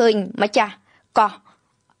បានឃើញម្ចាស់កោះ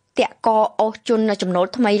តាក់កអូសជនចំណូល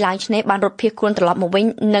ថ្មីឡើងឆ្នេរបានរត់ភៀសខ្លួនត្រឡប់មកវិញ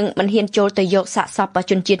និងមិនហ៊ានចូលទៅយកសាកសព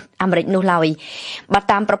ជនជាតិអាមេរិកនោះឡើយបើ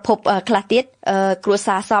តាមប្រភពខ្លះទៀតគ្រួ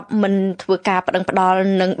សារសពមិនធ្វើការប្តឹងផ្ដាល់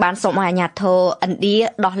និងបានសូមឲ្យអាជ្ញាធរឥណ្ឌា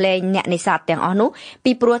ដោះលែងអ្នកនេសាទទាំងអស់នោះ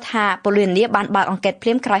ពីព្រោះថាពលរដ្ឋឥណ្ឌាបានបើកអង្កេតភ្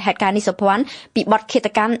លាមក្រោយហេតុការណ៍នេះសុភ័ណ្ឌពីបទឃាត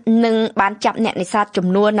កម្មនិងបានចាប់អ្នកនេសាទចំ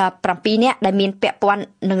នួន7នាក់ដែលមានពាក់ព័ន្ធ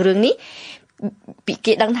នឹងរឿងនេះពី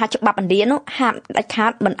គេដឹងថាច្បាប់ឥណ្ឌានោះហាមដាច់ខា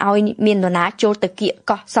តមិនឲ្យមាននរណាចូលទៅគៀក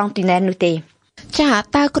កោះសង់ទីណែននោះទេចា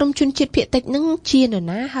តើក្រុមជនជាតិភាគតិចនឹងជានរ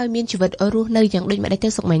ណាហើយមានជីវិតរស់នៅយ៉ាងដូចម្តេចទៅ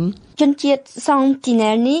សុកមិញជនជាតិសង់ទី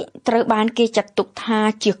ណែននេះត្រូវបានគេចាត់ទុកថា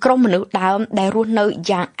ជាក្រុមមនុស្សដើមដែលរស់នៅ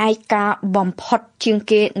យ៉ាងឯកាបំផុតជាង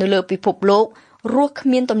គេនៅលើពិភពលោករស់គ្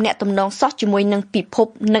មានទំនាក់ទំនងសោះជាមួយនឹងពិភព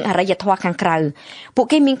និងអរិយធម៌ខាងក្រៅពួក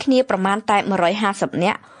គេមានគ្នាប្រមាណតែ150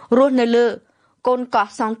នាក់រស់នៅលើកូនកោះ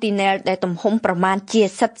សង់ទីណែលដែលទំហំប្រមាណជា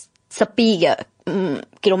12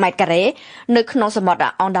គីឡូម៉ែត្រការ៉េនៅក្នុងសមុទ្រ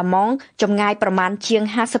អណ្ដាម៉ង់ចម្ងាយប្រមាណជាង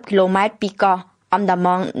50គីឡូម៉ែត្រពីកោះអណ្ដា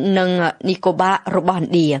ម៉ង់និងនីកូបារបស់ឥ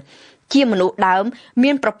ណ្ឌាជាមនុស្សដើម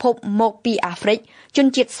មានប្រភពមកពីអាហ្វ្រិកជន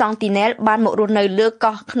ជាតិសង់ទីណែលបានមករស់នៅលើ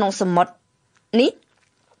កោះក្នុងសមុទ្រនេះ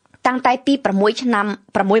តាំងតែពី60000ឆ្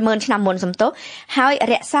នាំមុនសំទោសហើយ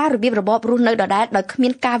រក្សារបៀបរបបរស់នៅដដែលដោយគ្មា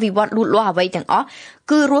នការវិវត្តលូតលាស់អ្វីទាំងអស់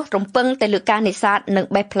គឺរស់រំពឹងតែលើការនេសាទនិង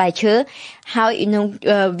បេះផ្លែឈើហើយនឹង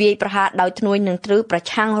វាយប្រហារដោយធ្នួយនឹងទ្រឹប្រ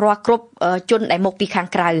ឆាំងរាល់គ្រប់ជនដែលមកពីខាង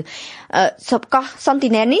ក្រៅសពកោះសន្តិ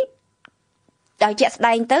ណែននេះដោយជាក់ស្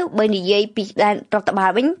ដែងទៅបើនិយាយពីដែនរដ្ឋបាល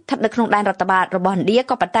វិញស្ថិតនៅក្នុងដែនរដ្ឋបាលរបស់ឥណ្ឌា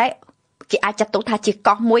ក៏ប៉ុន្តែគេអាចចាត់ទុកថាជា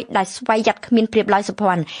កោះមួយដែលស្វ័យយ័តគ្មានព្រៀបឡើយសុ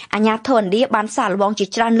ភ័ណ្ឌអាជ្ញាធរឥណ្ឌាបានសាកល្បងជា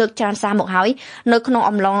ច្រើនលើកច្រើនសារមកហើយនៅក្នុង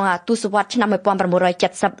អំឡុងទសវត្សរ៍ឆ្នាំ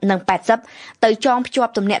1970និង80ទៅចងភ្ជា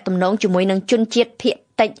ប់ទំនាក់ទំនងជាមួយនឹងជនជាតិភាគ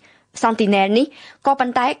តិចសង់ទីណែលនេះក៏ប៉ុ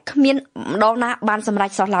ន្តែគ្មានម្ដងណាបានសម្រេច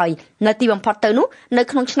សោះឡើយនៅទីបំផុតទៅនោះនៅ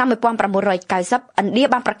ក្នុងឆ្នាំ1990ឥណ្ឌា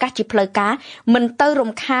បានប្រកាសជាផ្លូវការមិនទៅ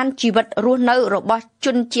រំខានជីវិតរស់នៅរបស់ជ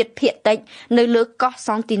នជាតិភាគតិចនៅលើកោះស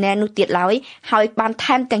ង់ទីណែលនោះទៀតឡើយហើយបាន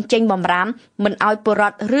ថែមទាំងចេញបំរាមមិនឲ្យពលរ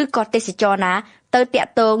ដ្ឋឬក៏ទេសចរណាទៅតាក់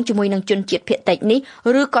ទងជាមួយនឹងជនជាតិភាគតិចនេះ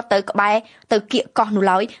ឬក៏ទៅក្បែរទៅគៀកកោះនោះ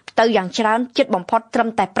ឡើយទៅយ៉ាងច្រើនជិតបំផុតត្រឹម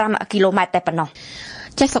តែ5គីឡូម៉ែត្រតែប៉ុណ្ណោះ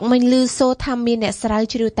ចាស់សុកមិញឮសូថាមានអ្នកស្រាវ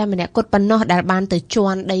ជ្រាវតែម្នាក់គត់ប៉ុណ្ណោះដែលបានទៅជ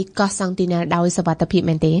ន់ដីកោះសង់ទីណែលដោយសុវត្ថិភាព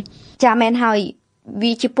មែនទេចាមែនហើយ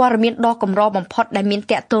វាជាព័ត៌មានដ៏កម្របំផុតដែលមាន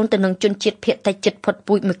តាក់ទងទៅនឹងជនជាតិភាគតិចជិតផុត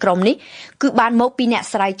ពូជមួយក្រុមនេះគឺបានមកពីអ្នក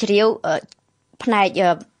ស្រាវជ្រាវផ្នែក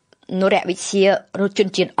នរវិទ្យាជន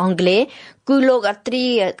ជាតិអង់គ្លេសគឺលោកអត្រី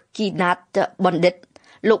គីណាតបណ្ឌិត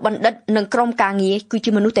លោកបណ្ឌិតនិងក្រុមការងារគឺ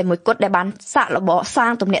ជាមនុស្សតែមួយគត់ដែលបានសាកល្បងសា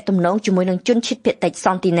ងទំនាក់ទំនងជាមួយនឹងជនជាតិភាគតិចស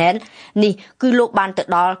ង់ទីណែលនេះគឺលោកបានទៅ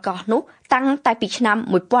ដល់កោះនោះតាំងតែពីឆ្នាំ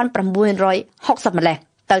1960ម្លេះ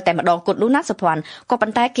ទៅតែម្ដងគត់នោះណាសុភ័ណ្ឌក៏ប៉ុ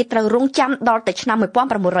ន្តែគេត្រូវរងចាំដល់តែឆ្នាំ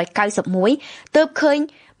1991ទើបឃើញ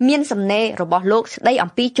មានសំណេររបស់លោកស្ដីអំ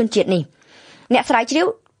ពីជនជាតិនេះអ្នកស្រាវជ្រាវ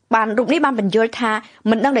បានរូបនេះបានបញ្យល់ថា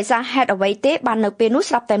មិនដឹងដោយសារហេតុអ្វីទេបាននៅពេលនោះ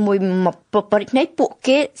ស្រាប់តែមួយប្រពៃណីពួក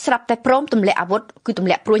គេស្រាប់តែព្រមទម្លាក់អាវុធគឺទម្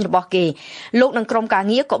លាក់ព្រួយរបស់គេលោកនិងក្រុមការ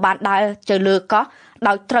ងារក៏បានដើរទៅលើកោះ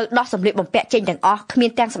ដោយត្រូវដោះសម្លៀកបំពាក់ចេញទាំងអស់គ្មាន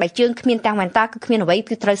ទាំងស្បែកជើងគ្មានទាំងវ៉ែនតាគឺគ្មានអ្វី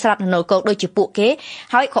គឺត្រូវស្រាប់នៅកោកដូចជាពួកគេ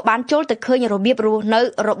ហើយក៏បានចូលទៅឃើញរបៀបរស់នៅ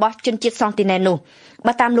របស់ជនជាតិសង់ទីណែលនោះ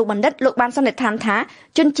បើតាមលោកបណ្ឌិតលោកបានសន្និដ្ឋានថា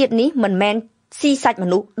ជនជាតិនេះមិនមែនស៊ីសាច់ម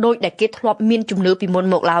នុស្សដោយដែលគេធ្លាប់មានជំនឿពីមុន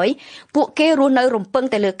មកឡើយពួកគេរស់នៅរំពឹង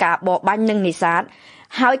តែលើការបរបាញ់និងនេសាទ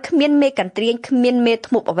ហើយគ្មានមេកន្ទ្រាញគ្មានមេ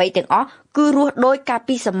ធ្មប់អ្វីទាំងអស់គឺរស់ដោយកាល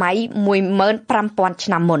ពីសម័យ15000ឆ្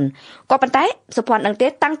នាំមុនក៏ប៉ុន្តែសុភ័ណ្ឌដឹងទេ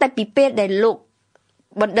តាំងតែពីពេលដែលលោក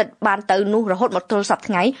បណ្ឌិតបានទៅនោះរហូតមកទល់សប្តាហ៍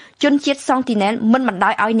ថ្ងៃជនជាតិសង់ទីណែលមិនបណ្ដោ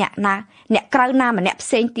យឲ្យអ្នកក្រៅណាម្នាក់ផ្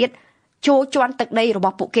សេងទៀតចូលជន់ទឹកដីរប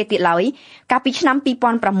ស់ពួកគេទៀតឡើយកាលពីឆ្នាំ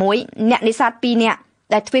2006អ្នកនេសាទ2នាក់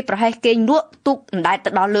ដែលធ្វើប្រហែសគេងលក់ទូកអណ្ដែតទៅ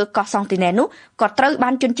ដល់លើកោះសង់ទីណែលនោះក៏ត្រូវបា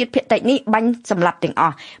នជនជាតិភាគតិចនេះបាញ់សម្លាប់ទាំងអ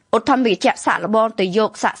ស់ឧទ្ធម្ភាគសាកល្បងទៅយ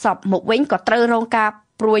កសាកសពមកវិញក៏ត្រូវរងការ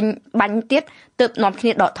ព្រួយបាញ់ទៀតទើបនាំគ្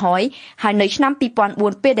នាដកថយហើយនៅឆ្នាំ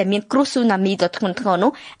2004ពេលដែលមានគ្រោះស៊ូណាមីដ៏ធ្ងន់ធ្ងរ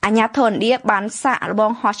នោះអាជ្ញាធរឥណ្ឌាបានសាកល្ប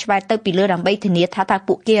ងហោះឆ្វែលទៅពីលើដើម្បីធានាថាតើ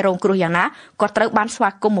ពួកគេរងគ្រោះយ៉ាងណាក៏ត្រូវបានស្វា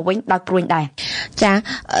គមន៍មកវិញដោយព្រួយដែរចា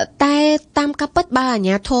តែតាមការពិតបើអាជ្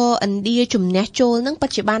ញាធរឥណ្ឌាជំនះចូលនឹងប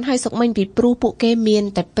ច្ចុប្បន្នហើយសុកមិញពីព្រោះពួកគេមាន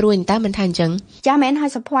តែព្រួយតែមិនថាអញ្ចឹងចាមែនហើ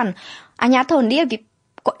យសុភ័ណ្ឌអាជ្ញាធរឥណ្ឌា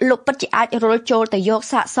លោកពិតជាអាចរុលចូលទៅយក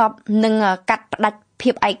សាកសពនិងកាត់ផ្ដាច់ភា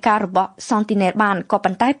ពឯការបស់សង់ទីណែលបានក៏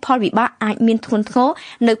ប៉ុន្តែផលវិបាកអាចមានធ្ងន់ធ្ងរ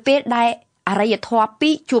នៅពេលដែលអរិយធម៌ពី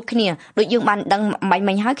រជួបគ្នាដូចយើងបានដឹង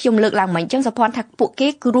មិញហើយខ្ញុំលើកឡើងមិញអញ្ចឹងសុភ័ណ្ឌថាពួកគេ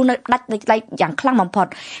គឺរស់នៅដាច់ដោយឡែកយ៉ាងខ្លាំងបំផុត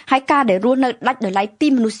ហើយការដែលរស់នៅដាច់ដោយឡែកពី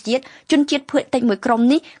មនុស្សជាតិជនជាតិភឿតិចមួយក្រុម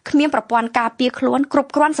នេះគ្មានប្រព័ន្ធការពារខ្លួនគ្រប់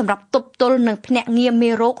គ្រាន់សម្រាប់ទប់ទល់នឹងភ្នាក់ងារមេ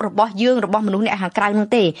រោគរបស់យើងរបស់មនុស្សអ្នកខាងក្រៅនោះ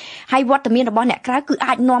ទេហើយវត្តមានរបស់អ្នកក្រៅគឺ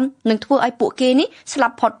អាចនាំនឹងធ្វើឲ្យពួកគេនេះស្លា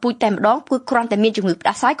ប់ផុតពូជតែម្ដងគឺគ្រាន់តែមានជំងឺផ្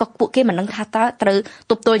ដាសាយក៏ពួកគេមិនដឹងថាតើត្រូវ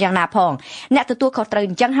ទប់ទល់យ៉ាងណាផងអ្នកទទួលខុសត្រូវ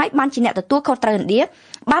អញ្ចឹងហើយបានជាអ្នកទទួលខុសត្រូវឥណ្ឌា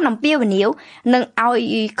បានអំពាវនាវនឹងឲ្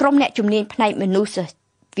យក្រុមអ្នកជំនាញផ្នែកមនុស្ស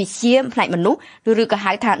វិទ្យាផ្នែកមនុស្សឬក៏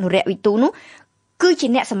ហៅថាអនុរៈវិទូនោះគឺជា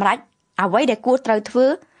អ្នកសម្រេចអ្វីដែលគួរត្រូវធ្វើ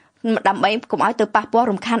ដើម្បីកុំឲ្យទៅប៉ះពាល់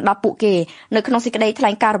រំខានដល់ពួកគេនៅក្នុងសេចក្តីថ្លែ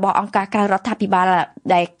ងការណ៍របស់អង្គការក្រៅរដ្ឋាភិបាល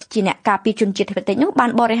ដែលជាអ្នកការពារជនជាតិភាគតិចនោះបា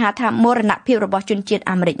នបរិហាថាមរណភាពរបស់ជនជាតិ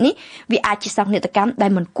អាមេរិកនេះវាអាចជាសោកនាដកម្មដែ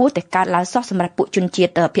លមិនគួរតែកើតឡើងសោះសម្រាប់ពួកជនជា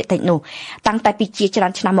តិភាគតិចនោះតាំងតែពីជាច្រើ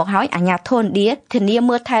នឆ្នាំមកហើយអាជ្ញាធរឥណ្ឌាធានា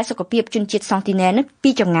មើលថែសុខភាពជនជាតិសង់ទីណែលនេះពី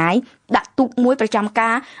ចម្ងាយដាក់ទូកមួយប្រចាំកា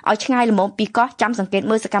រឲ្យឆ្ងាយល្មមពីកោះចាំសង្កេត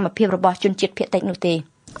មើលសកម្មភាពរបស់ជនជាតិភាគតិចនោះទេ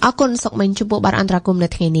អរគុណសុកមិញចំពោះបាទអន្តរាគមន៍នៅ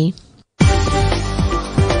ថ្ងៃនេះ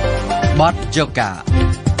បទយូហ្គា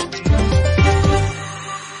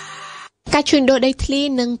ការជួញដូរដីធ្លី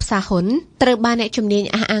និងផ្សារហ៊ុនត្រូវបានអ្នកជំនាញ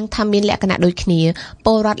អះអាងថាមានលក្ខណៈដូចគ្នាព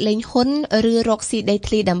លរដ្ឋលេងហ៊ុនឬរកស៊ីដី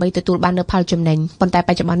ធ្លីដើម្បីទទួលបាននូវផលចំណេញប៉ុន្តែប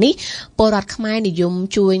ច្ចុប្បន្ននេះពលរដ្ឋខ្មែរនិយម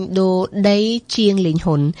ជួញដូរដីជាងលេង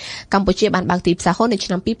ហ៊ុនកម្ពុជាបានបើកទីផ្សារហ៊ុននៅឆ្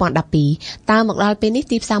នាំ2012តើមកដល់ពេលនេះ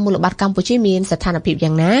ទីផ្សារមូលបត្រកម្ពុជាមានស្ថានភាព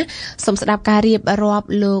យ៉ាងណាសូមស្ដាប់ការរៀបរាប់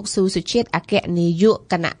លោកស៊ូសុជាតិអគ្គនាយក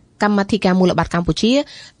គណៈកម្មាធិការមូលបត្រកម្ពុជា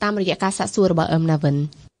តាមរយៈការសាកសួររបស់អឹមណាវិន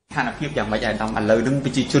ស្ថានភាពយ៉ាងម៉េចឯកឧត្តមឥឡូវនឹងប្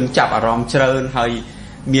រជាជនចាប់អារម្មណ៍ច្រើនហើយ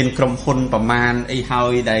មានក្រុមហ៊ុនប្រមាណអីហើ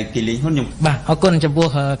យដែលគេលេងហ៊ុនខ្ញុំបាទអរគុណចំពោះ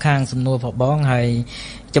ខាងសំណួរផងបងហើយ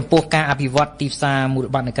ចំពោះការអភិវឌ្ឍទីផ្សារមូល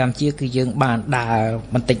បត្រនៅកម្ពុជាគឺយើងបានដើរ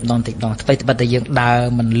បន្តិចម្ដងថ្មីត្បិតតែយើងដើរ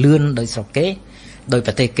មិនលឿនដោយស្រុកគេដោយ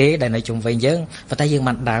ប្រទេសគេដែលនៅជុំវិញយើងប៉ុន្តែយើង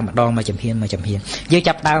បានដើរម្ដងមួយចំហៀនយើង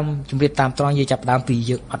ចាប់ដើមជំរាបតាមត្រង់យើងចាប់ដើមពី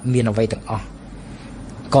យើងអត់មានអ្វីទាំងអស់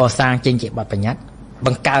កសាងចេញជាបទបញ្ញត្តិប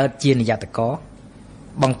ង្កើតជានិយត្តករ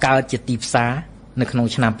បង្កើតជាទីផ្សារនៅក្នុង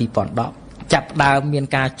ឆ្នាំ2010ចាប់ដើមមាន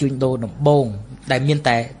ការជួញដូរដំបូងដែលមាន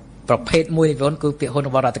តែប្រភេទមួយនេះគឺពាក្យហ៊ុនរ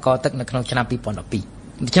បស់រដ្ឋកោទឹកនៅក្នុងឆ្នាំ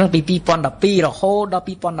2012ឆ្នាំពី2012រហូតដល់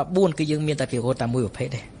2014គឺយើងមានតែពាក្យហ៊ុនតែមួយប្រភេទ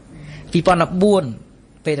ទេ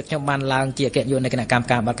2014ពេលដែលខ្ញុំបានឡើងជាអគ្គនាយកនៃគណៈកម្ម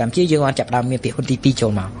ការបាត់កម្ពុជាយើងបានចាប់ដើមមានពាក្យហ៊ុនទី2ចូ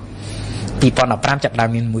លមក2015ចាប់ដើម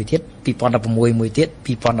មានមួយទៀត2016មួយទៀត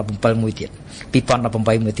2017មួយទៀត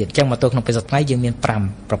2018មួយទៀតអញ្ចឹងមកទល់ក្នុងពេលសប្តាហ៍យើងមាន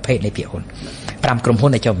5ប្រភេទនៃពាក្យហ៊ុន5ក្រុមហ៊ុន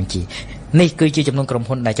ដែលចុះបញ្ជីនេះគឺជាចំនួនក្រុម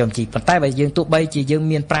ហ៊ុនដែលចុះបញ្ជីប៉ុន្តែបើយើងទោះបីជាយើង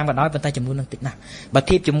មាន5ក៏ដោយប៉ុន្តែចំនួននឹងតិចណាស់បើ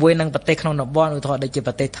ធៀបជាមួយនឹងប្រទេសក្នុងតំបន់ឧទាហរណ៍ដូចជា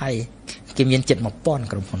ប្រទេសថៃគេមានជិត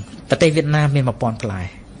1000ក្រុមហ៊ុនប្រទេសវៀតណាមមាន1000ផ្លែ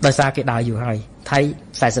ដោយសារគេដើរយូរហើយថៃ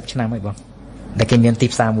40ឆ្នាំហើយបងដែលគេមានទី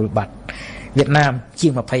ផ្សារមូលបត្រវៀតណាមជា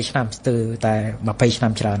ង20ឆ្នាំស្ទើរតែ20ឆ្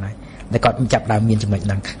នាំច្រើនហើយដែលគាត់ចាប់ដើមមានចំណុចហ្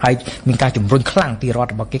នឹងហើយមានការជំរុញខ្លាំងពីរដ្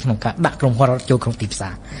ឋរបស់គេក្នុងការដាក់ក្រុមហ៊ុនរដ្ឋចូលក្នុងទីផ្សា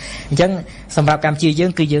រអញ្ចឹងសម្រាប់កម្ពុជាយើ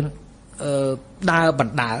ងគឺយើងដើរប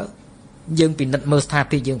ណ្ដើរយើងពិនិត្យមើលស្ថាន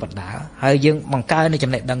ភាពយើងបណ្ដើរហើយយើងបង្កើននៅ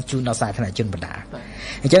ចំណេះដឹងជូនដល់សាធារណជនបណ្ដើរ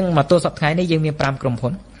អញ្ចឹងមកទល់សប្តាហ៍ថ្ងៃនេះយើងមាន5ក្រុមហ៊ុ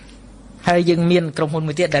នហើយយើងមានក្រុមហ៊ុន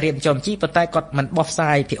មួយទៀតដែលរៀបចំជីប៉ុន្តែគាត់មិនបោះផ្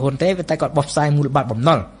សាយភាគហ៊ុនទេប៉ុន្តែគាត់បោះផ្សាយមូលបត្របំ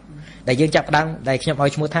ណុលដែលយើងចាប់ដើមដែលខ្ញុំឲ្យ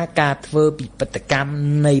ឈ្មោះថាការធ្វើពិពិធកម្ម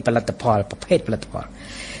នៃផលិតផលប្រភេទផលិតផល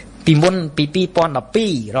ពីមុនពី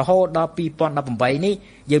2012រហូតដល់2018នេះ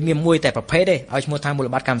យើងមានមួយតែប្រភេទទេឲ្យឈ្មោះថាមូល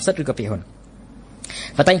បត្រកម្មសិទ្ធិឬក៏ភាគហ៊ុន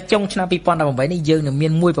ប៉ុន្តែចុងឆ្នាំ2018នេះយើងនឹងមា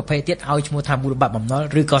នមួយប្រភេទទៀតឲ្យឈ្មោះថាមូលបត្របំណុល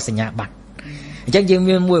ឬក៏សញ្ញាបត្រអញ្ចឹងយើង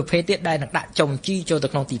មានមួយប្រភេទទៀតដែលនឹងដាក់ចុងជីចូលទៅ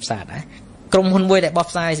ក្នុងទីផ្សារដែរក្រុមហ៊ុនមួយដែលបោះ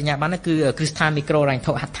ផ្សាយសញ្ញាបត្រនោះគឺគ្រឹះស្ថានមីក្រូរ៉ាញ់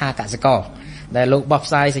ធុហត្ថាកសិករដែលលោកបោះ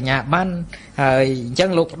ផ្សាយសញ្ញាបត្រហើយអញ្ចឹង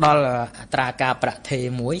លោកផ្ដល់អត្រាការប្រាក់ថេរ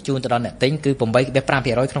មួយជូនទៅដល់អ្នកទិញគឺ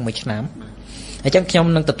 8.5% ក្នុងមួយឆ្នាំអញ្ចឹងខ្ញុំ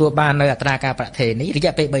នឹងទទួលបាននៅអត្រាការប្រាក់ថេរនេះរ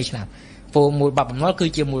យៈពេល3ឆ្នាំពលមូលបត្របំណុលគឺ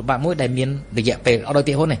ជាមូលបត្រមួយដែលមានរយៈពេលអត់ដោយ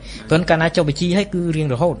ពាក្យហ៊ុនទេព្រោះកាលណាចុះបញ្ជីឲ្យគឺរៀង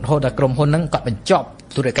រហូតដល់ក្រុមហ៊ុនហ្នឹងគាត់បញ្ចប់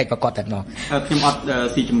ธุរកិច្ចប្រកបតែម្ដងខ្ញុំអត់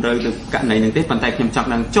ស៊ីជម្រៅទៅករណីហ្នឹងទេប៉ុន្តែខ្ញុំចង់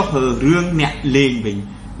ដឹងចុះរឿងអ្នកលេងវិញ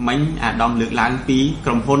មិញអាដាមលើកឡើងពីក្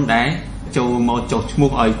រុមហ៊ុនដែល ចូលមកចុះឈ្មោះ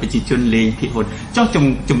ឲ្យប្រជាជនលេងភាគហ៊ុនចុះ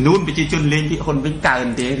ចំនួនប្រជាជនលេងភាគហ៊ុនវិញកើន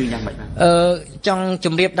ទេឬយ៉ាងម៉េចបាទចង់ជ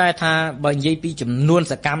ម្រាបដែរថាបើនិយាយពីចំនួន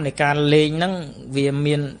សកម្មនៃការលេងហ្នឹងវា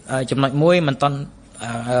មានចំណុចមួយមិនតន់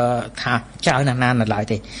ថាច្រើនណាស់នៅឡើយ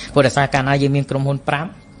ទេព្រោះដោយសារកាលណាយើងមានក្រុមហ៊ុន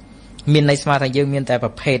5មានន័យស្មើថាយើងមានតែប្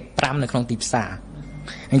រភេទ5នៅក្នុងទីផ្សារ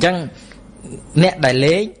អញ្ចឹងអ្នកដែល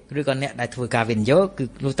លេងឬក៏អ្នកដែលធ្វើការវិនិយោគគឺ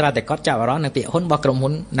លុះត្រាតែគាត់ចាប់អារម្មណ៍នឹងពាក្យហ៊ុនរបស់ក្រុមហ៊ុ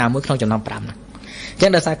នណាមួយក្នុងចំណោម5ហ្នឹងអញ្ចឹ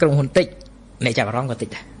ងដោយសារក្រុមហ៊ុនតិចអ្នកចាប់អារម្មណ៍ក៏តិច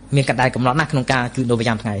ដែរមានកណ្ដាលកំណត់ណាស់ក្នុងការជួញដូរប្រ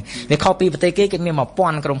ចាំថ្ងៃវាខុសពីប្រទេសគេមាន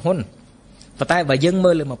1000ក្រុមហ៊ុនប៉ុន្តែបើយើង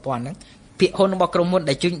មើលលើ1000ហ្នឹងពាក្យហ៊ុនរបស់ក្រុមហ៊ុន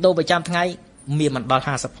ដែលជួញដូរប្រចាំថ្ងៃមានមិនដល់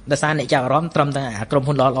50ដោយសារអ្នកចាប់អារម្មណ៍ត្រឹមតែក្រុម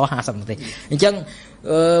ហ៊ុនល្អៗ50ទេអញ្ចឹង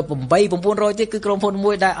8-900ទៀតគឺក្រុមហ៊ុន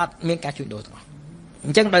មួយដែលអត់មានការជួញដូរទាំងអស់អ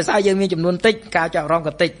ញ្ចឹងដោយសារយើងមានចំនួនតិចការចាប់អារម្មណ៍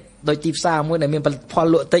ក៏តិចដោយទីផ្សារមួយដែលមានផលិតផល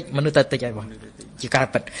លក់តិចមនុស្សទៅតិចហើយបងជាការ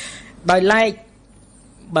ពិតដោយឡែក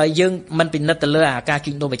បើយើងមិនពិនិត្យទៅលើអាការ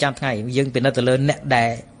ជួញដូរប្រចាំថ្ងៃយើងពិនិត្យទៅលើអ្នកដែល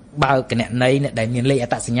បើកគណនីអ្នកដែលមានលេខអ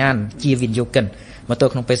ត្តសញ្ញាណជាវិនិយោគិនមកទ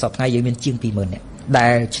ល់ក្នុងពេលសប្តាហ៍យើងមានជាង 20000 នាក់ដែ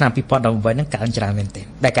លឆ្នាំ2018ហ្នឹងកើនច្រើនមែនទែន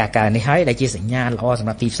ដែលការកើននេះហើយដែលជាសញ្ញាល្អសម្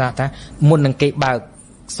រាប់ទីផ្សារថាមុននឹងគេបើក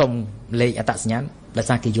សុំលេខអត្តសញ្ញាណដោយ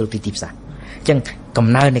សារគេយល់ពីទីផ្សារអញ្ចឹងកំ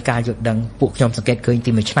ណើននៃការយល់ដឹងពួកខ្ញុំសង្កេតឃើញ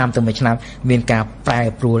ពីមួយឆ្នាំទៅមួយឆ្នាំមានការប្រែ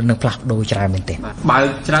ប្រួលនិងផ្លាស់ប្ដូរច្រើនមែនទែនបើ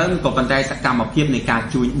ច្រើនក៏ប៉ុន្តែសកម្មភាពនៃការ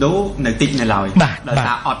ជួញដូរនៅតិចនៅឡើយដោយ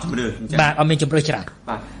សារអត់ជំរឿនអញ្ចឹងបាទអត់មានជំរឿនច្រើន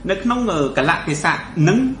បាទនៅក្នុងកលៈទេសៈ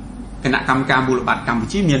នឹងគណៈកម្មការមូលបត្រកម្ពុ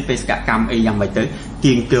ជាមានបេសកកម្មអីយ៉ាងម៉េចទៅ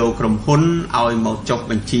ទាញទាវក្រុមហ៊ុនឲ្យមកចុះ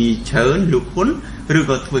បញ្ជីច្រើនលក់ហ៊ុនឬ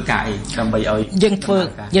ក៏ធ្វើការអីដើម្បីឲ្យយើងធ្វើ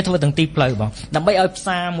ទាំងទីផ្លូវបងដើម្បីឲ្យផ្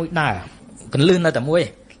សារមួយដើរកន្លឹះនៅតែមួយ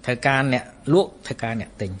ត្រូវការអ្នកលក់ត្រូវការអ្នក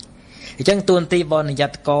ទិញអញ្ចឹងតួនាទីបរិយា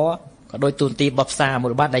តកក៏ដូចតួនាទីរបស់ផ្សារមូ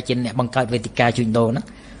លបត្រដែលជាអ្នកបង្កើតវេទិកាជួញដូរហ្នឹង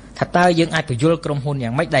ថាតើយើងអាចបញ្យល់ក្រុមហ៊ុនយ៉ា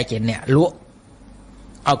ងម៉េចដែលជាអ្នកលក់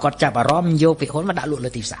ឲ្យគាត់ចាប់អារម្មណ៍យកពាក្យហ៊ុនមកដាក់លក់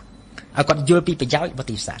លើទីផ្សារឲ្យគាត់យល់ពីប្រយោជន៍របស់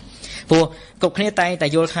ទីផ្សារព្រោះគ្រប់គ្នាតែ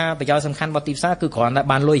យល់ថាប្រយោជន៍សំខាន់របស់ទីផ្សារគឺគ្រាន់តែ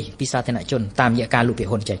បានលុយពីសាធារណជនតាមរយៈការលក់ពាក្យ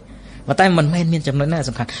ហ៊ុនចេញប៉ុន្តែមិនមែនមានចំណុចណា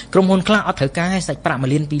សំខាន់ក្រុមហ៊ុនខ្លះអត់ត្រូវការឲ្យសាច់ប្រាក់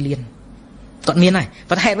1លាន2លានគាត់មានហើយ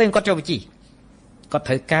ប៉ុន្តែហេតុអ្វីគាត់ចូលបញ្ជីគាត់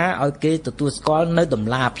ត្រូវការឲ្យគេទទួលស្គាល់នៅតម្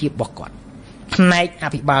លាភាពរបស់គាត់ផ្នែកអ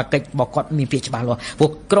ភិបាលកិច្ចរបស់គាត់មានពាក្យច្បាស់លាស់ព្រោះ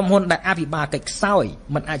ក្រុមហ៊ុនដែលអភិបាលកិច្ចខ្សោយ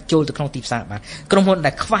មិនអាចចូលទៅក្នុងទីផ្សារបានក្រុមហ៊ុន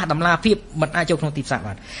ដែលខ្វះតម្លាភាពមិនអាចចូលក្នុងទីផ្សារ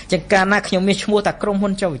បានអញ្ចឹងកាលណាខ្ញុំមានឈ្មោះថាក្រុមហ៊ុ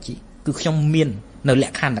នចូលបញ្ជីគឺខ្ញុំមាននៅល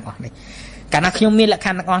ក្ខខណ្ឌទាំងអស់នេះកាលណាខ្ញុំមានលក្ខខ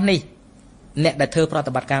ណ្ឌទាំងអស់នេះអ្នកដែលធ្វើប្រ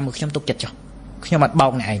តិបត្តិការមួយខ្ញុំទុកចិត្តចុះខ្ញុំអត់បោ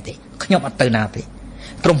កអ្នកឯងទេខ្ញុំអត់ទៅណាទេ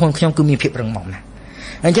ក្រុមហ៊ុនខ្ញុំគឺមានភាពរឹងមាំណាស់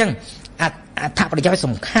អញ្ចឹងអត្ថប្រយោជន៍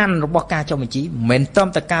សំខាន់របស់ការចុះបញ្ជីមិនមែនត្រឹម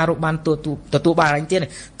តែការរកបានទទួលបានអីទេ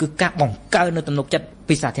គឺការបង្កើននៅទំនុកចិត្ត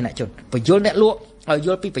ពីសាធារណជនបញ្យល់អ្នកលក់ឲ្យយ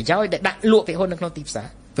ល់ពីប្រយោជន៍ដែលដាក់លក់ពាក្យហ៊ុននៅក្នុងទីផ្សារ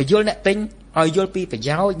បញ្យល់អ្នកទិញឲ្យយល់ពីប្រ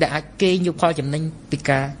យោជន៍ដែលអាចគេងយកផលចំណេញពី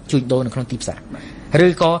ការជួញដូរនៅក្នុងទីផ្សារឬ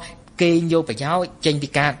ក៏គេងយកប្រយោជន៍ចេញពី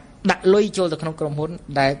ការដាក់លុយចូលទៅក្នុងក្រុមហ៊ុន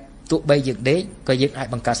ដែលទោះបីយើងដេកក៏យើងអាច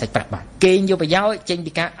បង្កើតសាច់ប្រាក់បានគេងយកប្រយោជន៍ចេញ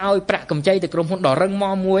ពីការឲ្យប្រាក់កម្ចីទៅក្រុមហ៊ុនដ៏រឹង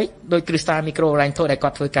មាំមួយដោយ Crystal Micro Ranto ដែលគា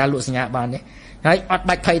ត់ធ្វើការលក់សញ្ញាបាននេះហើយអត់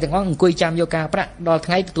បាច់ភ័យទាំងអស់អង្គុយចាំយកការប្រាក់ដល់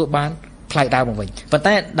ថ្ងៃទទួលបានថ្លៃដើមមកវិញប៉ុន្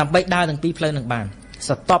តែដើម្បីដើរទាំងពីរផ្លូវនឹងបាន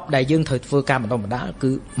ស្តុបដែលយើងត្រូវធ្វើការបណ្ដុះបណ្ដាល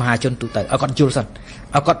គឺមហាជនទូទៅឲ្យគាត់យល់សិន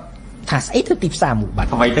ឲ្យគាត់ថាស្អីទៅទីផ្សារមូលបត្រ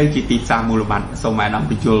អ្វីទៅជាទីផ្សារមូលបត្រសូមអាដាម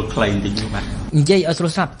បញ្យល់ខ្លីបន្តិចបាទនិយាយឲ្យស្រួ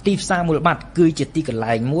លស្រាប់ទីផ្សារមូលបត្រគឺជាទីកន្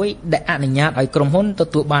លែងមួយដែលអនុញ្ញាតឲ្យក្រុមហ៊ុនទ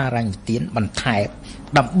ទួលបានរ៉ាញ់ទានបន្ថែម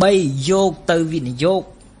ដើម្បីយកទៅវិនិយោគ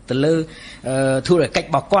ទៅលើធុរកិច្ច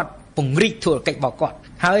របស់គាត់ពង្រីកធុរកិច្ចរបស់គាត់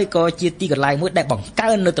ហើយក៏ជាទីកន្លែងមួយដែលបង្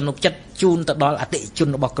កើននៅទំនុកចិត្តជូនទៅដល់អតិថិជន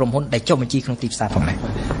របស់ក្រុមហ៊ុនដែលចុះបញ្ជីក្នុងទីផ្សារផងដែរ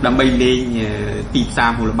ដើម្បីលេងទីផ្សារ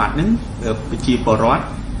មូលបត្រហ្នឹងប្រជាពលរដ្ឋ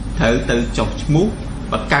ត្រូវទៅចុះឈ្មោះ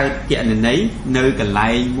បង្កើតគណនីនៅកន្លែ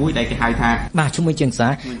ងមួយដែលគេហៅថាបាទឈ្មោះជាងសា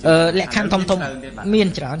រលក្ខខណ្ឌធំមាន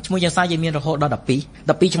ច្រើនឈ្មោះជាងសារយើងមានរហូតដល់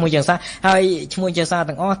12ឈ្មោះជាងសារហើយឈ្មោះជាងសារ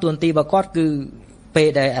ទាំងអស់ទួនាទីរបស់គាត់គឺពេល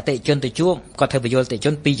ដែលអតិថិជនទៅជួបគាត់ត្រូវបញ្យល់អតិថិជ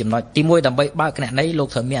នពីចំណុចទី1ដើម្បីបើកគណនីលោក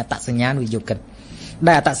ត្រូវមានអត្តសញ្ញាណវិនិយោគិន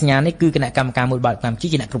ដែលអត្តសញ្ញាណនេះគឺគណៈកម្មការមូលបត្រកម្ពុជា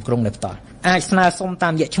ជាអ្នកគ្រប់គ្រងនៅផ្ទាល់អាចស្នើសុំតា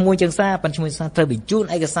មរយៈឈ្មោះជាងសារប៉ុន្តែឈ្មោះជាងសារត្រូវបញ្ជូន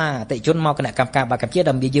ឯកសារអតិថិជនមកគណៈកម្មការកម្ពុជា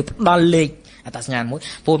ដើម្បីយើងផ្ដល់លេខអត្តសញ្ញាណមួយ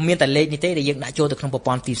ព្រោះមានតែលេខនេះទេដែលយើងដាក់ចូលទៅក្នុងប្រ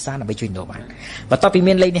ព័ន្ធទីផ្សារដើម្បីជួញដូរបានបន្ទាប់ពី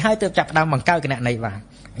មានលេខនេះហើយទើបចាប់ផ្ដើមបង្កើតគណនីបាន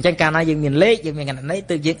អញ្ចឹងកាលណាយើងមានលេខយើងមានគណនី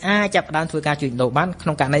ទើបយើងអាចចាប់ផ្ដើមធ្វើការជួញដូរបានក្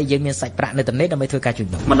នុងករណីយើងមានសាច់ប្រាក់នៅទំនេរដើម្បីធ្វើការជួញ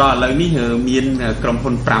ដូរមកដល់ឥឡូវនេះមានក្រុម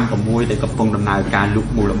ហ៊ុន5-6ដែលកំពុងដំណើរការលុប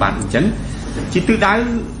មូលបត្រអញ្ចឹងជាទិសដៅ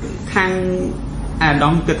ខាងអាដា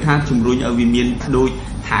មគិតថាជំរុញឲ្យវាមានដូច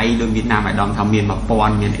ថៃដូចវៀតណាមអាដាមថាមាន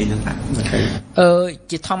1000មានអីហ្នឹងតា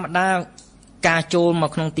ជាធម្មតា ការចូល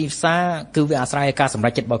មកក្នុងទីផ្សារគឺវាអាស្រ័យលើការ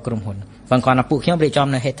សម្រេចចិត្តរបស់ក្រុមហ៊ុនបងគាត់ថាពួកខ្ញុំរៀ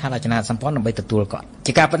បចំនៅហេដ្ឋារចនាសម្ព័ន្ធដើម្បីទទួ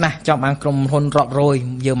លគាត់ជាការប៉ុណ្ណាចំបានក្រុមហ៊ុនរាប់រ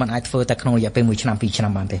យយើងមិនអាចធ្វើតែក្នុងរយៈពេល1ឆ្នាំ2ឆ្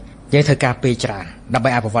នាំបានទេយើងត្រូវការពេលច្រើ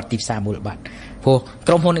នដើម្បីអភិវឌ្ឍទីផ្សារមូលបត្រព្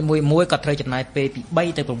រោះក្រុមហ៊ុនមួយគាត់ត្រូវចំណាយពេលពី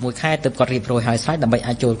3ទៅ6ខែទើបគាត់រៀបរយហើយស្រេចដើម្បី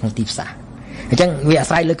អាចចូលក្នុងទីផ្សារអញ្ចឹងវាអា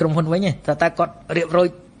ស្រ័យលើក្រុមហ៊ុនវិញតែគាត់រៀបរយ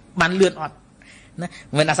បានលឿន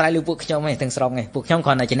អត់ណាមិនអាស្រ័យលើពួកខ្ញុំទេទាំងស្រុងទេពួកខ្ញុំគ្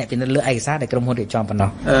រាន់តែជាអ្នកពិនិត្យលើឯកសារដែលក្រុមហ៊ុនរៀបចំប៉ុណ្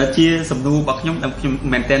ណោះជាសំណួររបស់ខ្ញុំខ្ញុំ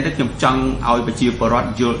មែនតើខ្ញុំចង់ឲ្យប្រជាពលរដ្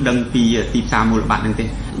ឋយល់ដឹងពីទីផ្សារមូលបត្រហ្នឹងទេ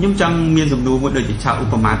ខ្ញុំចង់មានសំណួរមួយដូចជាឆា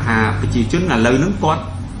ឧបមាថាប្រជាជនឥឡូវហ្នឹងគាត់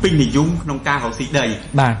ពេញនិយមក្នុងការរកស៊ីដី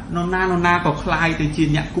បាទនរណាក៏ខ្លាយទៅជា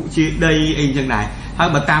អ្នកគុជាដីអីចឹងដែរហើ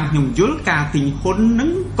យបើតាមខ្ញុំយល់ការទិញហ៊ុនហ្នឹ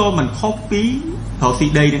ងក៏មិនខុសពីរកស៊ី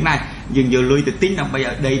ដីហ្នឹងដែរយើងយកលុយទៅទិ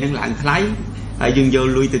ញដើម្បីឲ្យដីហ្នឹងឡើងថ្លៃហើយយើងយក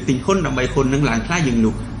លុយទៅទិញហ៊ុនដើម្បីហ៊ុននឹងឡើងថ្លៃយើ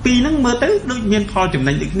ងនោះពីហ្នឹងមើលទៅដូចមានផលចំ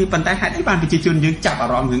ណេញដូចគ្នាប៉ុន្តែហេតុអីបានប្រជាជនយើងចាប់អា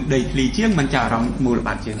រម្មណ៍រឿងដីធ្លីជាងមិនចាប់អារម្មណ៍មូល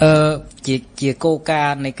បត្រជាងជាគោល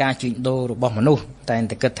ការណ៍នៃការជួញដូររបស់មនុស្សតែ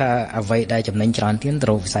តែគិតថាអ្វីដែលចំណេញច្រើនទៀ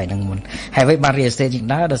តទៅរកវិស័យហ្នឹងមុនហើយអ្វីបាន real estate ជា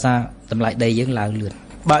ងដែរដោយសារតម្លៃដីយើងឡើងលឿន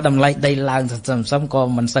បើតម្លៃដីឡើង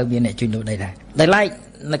សន្សំក៏មិនសូវមានអ្នកជួញដូរដីដែរដោយឡែ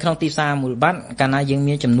កនៅក្នុងទីផ្សារមូលបត្រកាលណាយើង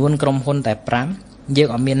មានចំនួនក្រុមហ៊ុនតែ5យើ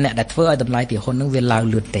ងអត់មានអ្នកដែលធ្វើឲ្យតម្លៃទីហ៊ុនហ្នឹងវាឡើង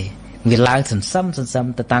លឿនទេវាឡើង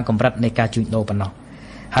សន្សំទៅតាមកម្រិតនៃការជួញដូរប៉ុណ្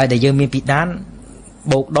ណោះហើយដែលយើងមានពីដាន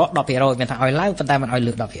បូកដក 10% មានថាឲ្យឡើងប៉ុន្តែមិនឲ្យលើ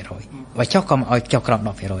ក 10% បើចុះក៏មិនឲ្យចុះក្រោម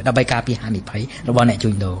 10% ដើម្បីការពារហានិភ័យរបស់អ្ន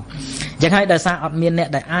កជួញដូរអញ្ចឹងហើយដោយសារអត់មានអ្នក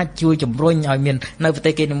ដែលអាចជួយជំរុញឲ្យមាននៅប្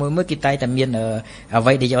រទេសគេនីមួយៗគេតែមា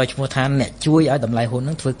នអ្វីដែលយកឈ្មោះថាអ្នកជួយឲ្យតម្លៃហ៊ុន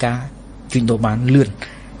នឹងធ្វើការជួញដូរបានលឿន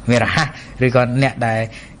វារហ័សឬក៏អ្នកដែល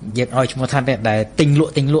យើងឲ្យឈ្មោះថាអ្នកដែលទិញល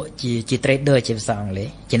ក់ជា trader ជាភាសាអង់គ្លេស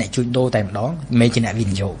ជាអ្នកជួញដូរតែម្ដងមិនជាអ្ន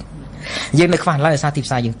កវិនិយោគយើងនៅខ្វះឡើយដោយសារទីផ្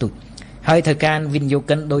សារយើងទូចហើយត្រូវការវិនិយោ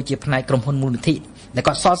គិនដូចជាផ្នែកក្រុមហ៊ុនមូលនិធិដែលគា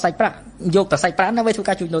ត់សល់សាច់ប្រាក់យ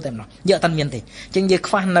កតែសាច់ប្រាក់ដើម្បីធ្វើការជួញដូរតែម្ដងយកអត់មានទេអញ្ចឹងយើ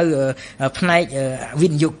ងខ្វះនៅផ្នែកវិ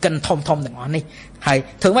និយោគិនធំទាំងអស់នេះហើយ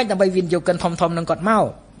ធ្វើម៉េចដើម្បីវិនិយោគិនធំនឹងគាត់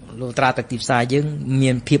មកលុះត្រាតែទីផ្សារយើ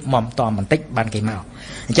ងមានភាពមមតំបន្តិចបានគេមក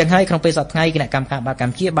អញ្ចឹងហើយក្នុងពេលសប្តាហ៍ថ្ងៃគណៈកម្មការបា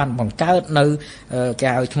កម្ពុជាបានបង្កើតនៅគេ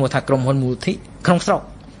ឲ្យឈ្មោះថាក្រុមហ៊ុនមូលនិធិក្នុងស្រុក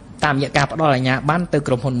តាមរយៈការផ្ដល់អាជ្ញាប័ណ្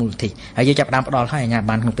ណទៅក្រុមហ៊ុនមូលនិធិហើយយើងចាប់ផ្ដើមផ្ដល់ឲ្យអាជ្ញា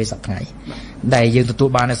ប័ណ្ណក្នុងពេលសប្តាហ៍ថ្ងៃដែលយើងទទួល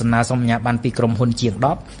បាននៅសំណើសុំអាជ្ញាប័ណ្ណពីក្រុមហ៊ុនជាង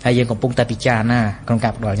10ហើយយើងកំពុងតែពិចារណាក្នុ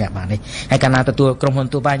ងការផ្ដល់អាជ្ញាប័ណ្ណនេះហើយកាលណាទទួលក្រុមហ៊ុន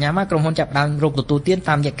ទទួលបានអាជ្ញាប័ណ្ណក្រុមហ៊ុនចាប់ផ្ដើមរកទទួលទា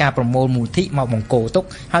នតាមរយៈការប្រមូលមូលនិធិមកបង្គោលទុក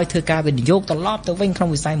ហើយធ្វើការវិនិយោគត្រឡប់ទៅវិញក្នុ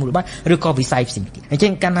ងវិស័យមូលបត្រឬក៏វិស័យផ្សេងទៀតអញ្ចឹ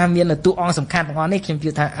ងកាលណាមានតួអង្គសំខាន់ទាំងអស់នេះខ្ញុំ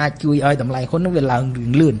ជឿថាអាចជួយឲ្យតម្លៃហ៊ុននឹងវាឡើង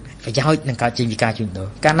លឿនប្រយោជន៍នឹងកើតចេញពីការជួញដូ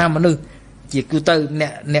រកាលណាមនុស្សជាគឺទៅ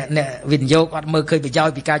អ្នកវិនិយោគអត់មើលឃើញប្រយោជ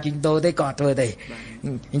ន៍ពីការជួញដូរទេក៏អត់ធ្វើទេ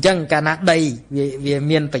អញ្ចឹងកា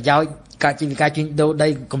លណាដីវាមានប្រយោជន៍កើតជាពីការជួញដូរដី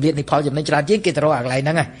គម្លាតនៃផលចំណេញច្រើនជាងគេទៅរកអាកន្លែ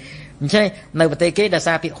ងហ្នឹងអញ្ចឹងនៅប្រទេសគេដោ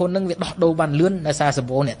យសារពាក្យហ៊ុនហ្នឹងវាដោះដូរបានលឿនដោយសារ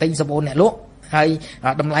សម្បូរអ្នកទិញសម្បូរអ្នកលក់ហើ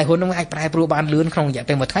យតម្លៃហ៊ុនហ្នឹងអាចប្រែប្រួលបានលឿនក្នុង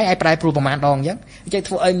រយៈពេលមួយថ្ងៃអាចប្រែប្រួលប្រមាណដងអញ្ចឹ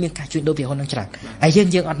ងធ្វើឲ្យមានការជួញដូរពាក្យហ៊ុនហ្នឹងច្រើនហើយ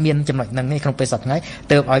យើងអត់មានចំណុចហ្នឹងទេក្នុងពេលសប្តាហ៍ថ្ងៃ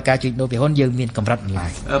ទើបឲ្យការជួញដូរពាក្យហ៊ុនយើងមានកម្រិតបន្លាយ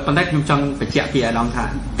ប៉ុន្តែខ្ញុំចង់បញ្ជាក់ពីអាដា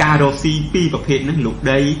មថាការរកស៊ីពីរប្រភេទហ្នឹងលក់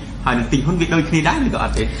ដីហើយនឹងទិញហ៊ុនវាដូចគ្នាដែរឬក៏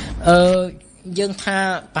អត់ទេយើង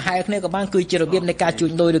ថាប្រហែលគ្នាក៏បានគឺជារបៀបនៃការជួ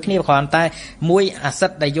ញដូរដូចគ្នាគ្រាន់តែមួយអាសិ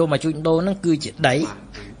តដែលយកមកជួញដូរហ្នឹ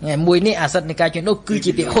ងគឺជាដីមួយនេះអាសិតនៃការជួញដូ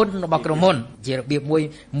រគឺជាពាក្យហ៊ុនរបស់ក្រុមហ៊ុនជារបៀ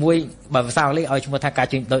បមួយបើភាសាអង់គ្លេសឲ្យឈ្មោះថាកា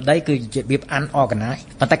រជួញដូរដីគឺជារបៀប unorganized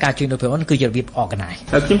ប៉ុន្តែការជួញដូរពាក្យហ៊ុនគឺជារបៀប organized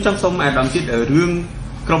ខ្ញុំចង់សូមអាដាមទៀតរឿង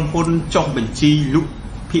ក្រុមហ៊ុនចុះបញ្ជីលក់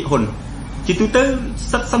ភាគហ៊ុ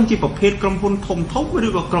នជាទូទៅសិតសឹងជាប្រភេទក្រុមហ៊ុនធំ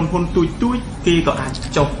ឬក៏ក្រុមហ៊ុនទូចគេក៏អាច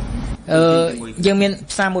ចុះយើងមា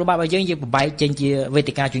នផ្សារមូលបត្ររបស់យើងបំបែកចេញជាវេ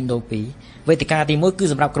ទិកាជួញដូរ2វេទិកាទី1គឺ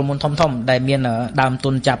សម្រាប់ក្រុមហ៊ុនធំដែលមានដើ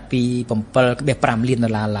មទុនចាប់ពី $7.5 លា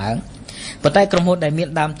នឡើងប៉ុន្តែក្រុមហ៊ុនដែ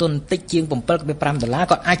លមានដើមទុនតិចជាង $7.5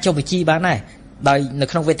 ក៏អាចចុះបញ្ជីបានដែរដោយនៅ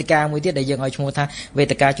ក្នុងវេទិកាមួយទៀតដែលយើងឲ្យឈ្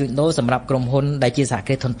មោះថាវេទិកាជួញដូរសម្រាប់ក្រុមហ៊ុនដែលជាសហគ្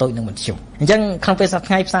រាសធុនតូចនិងមធ្យមអញ្ចឹងក្នុងពេលសប្តាហ៍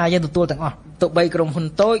ថ្ងៃផ្សារយើងទទួលទាំងអស់ទោះបីក្រុមហ៊ុ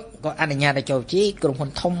នតូចក៏អនុញ្ញាតឲ្យចុះបញ្ជីក្រុមហ៊ុន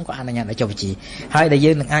ធំក៏អនុញ្ញាតឲ្យចុះបញ្ជីហើយដែ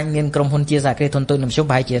លយើងនឹងអាចមានក្រុមហ៊ុនជាសហគ្រាសធុនតូចនិងមធ្យ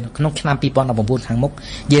មប្រហែលជាក្នុងឆ្នាំ2019ខាងមុខ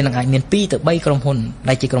យើងនឹងអាចមាន2ទៅ3ក្រុមហ៊ុ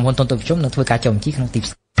នដែលជាក្រុមហ៊ុនធុនតូចមធ្យមនឹងធ្វើការចុះបញ្ជីក្នុ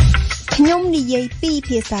ងទីផ្សារខ្ញុំនិយាយពី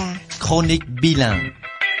ភាសា Chronique bilingue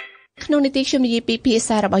ក្នុងនីតិខ្ញុំនិយា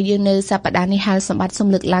យពីភាសារបស់យើងនៅសប្តាហ៍នេះហាលសម្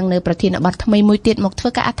បត្តិសំលឹកឡើងនៅប្រធានបទថ្មីមួយទៀតម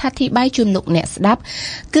កធ្វើការអត្ថាធិប្បាយជូនលោកអ្នកស្ដាប់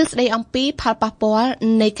គឺស្ដីអំពីផល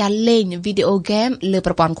ប៉ះពាល់នៃការលេងវីដេអូហ្គេមលើ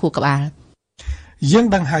ប្រព័ន្ធខួរក្បាលយើ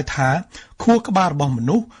ងដឹងហើយថាខួរក្បាលរបស់ម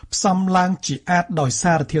នុស្សផ្សំឡើងជាអាចដោយ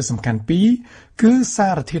សារធាតុសំខាន់ពីរគឺ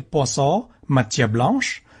សារធាតុពណ៌ស matière blanche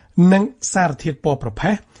និងសារធាតុពណ៌ប្រ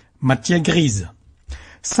ផេះ matière grise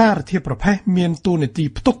សារធាតុប្រភេទមានតួនាទី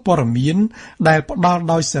ផ្ទុកព័ត៌មានដែលផ្ដល់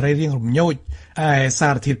ដោយសរីរាង្គរំញោចឯសា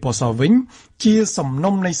រធាតុពណ៌សវិញជាសំ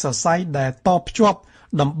ណុំនៃសរសៃដែលតភ្ជាប់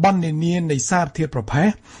តំបន់នានានៃសារធាតុប្រភេទ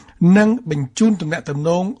និងបញ្ជូនទំនាក់ទំន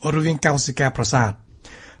ងរវាងកោសិកាប្រសាទ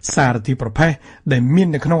សារធាតុប្រភេទដែលមាន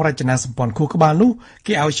នៅក្នុងរចនាសម្ព័ន្ធខួរក្បាលនោះ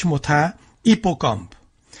គេឲ្យឈ្មោះថា hippocampe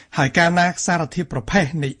ហើយកាលណាសារធាតុប្រភេទ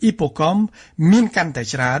នៃ hippocampe មានកាន់តែ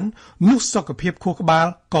ច្រើននោះសុខភាពខួរក្បាល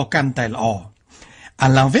ក៏កាន់តែល្អÀ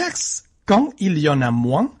l'inverse, quand il y en a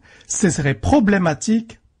moins, ce serait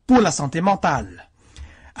problématique pour la santé mentale.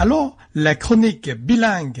 Alors, la chronique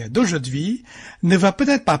bilingue d'aujourd'hui ne va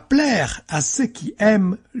peut-être pas plaire à ceux qui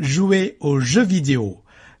aiment jouer aux jeux vidéo,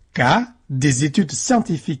 car des études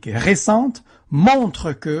scientifiques récentes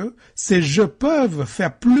montrent que ces jeux peuvent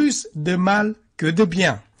faire plus de mal que de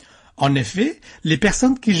bien. En effet, les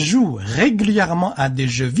personnes qui jouent régulièrement à des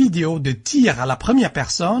jeux vidéo de tir à la première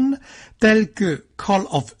personne, tels que Call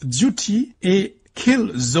of Duty et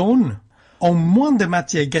Killzone, ont moins de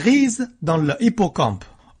matière grise dans le hippocampe.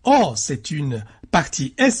 Or, c'est une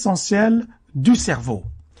partie essentielle du cerveau.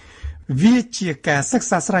 វាជាការសិក្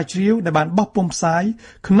សាស្រាវជ្រាវដែលបានបោះពុម្ពផ្សាយ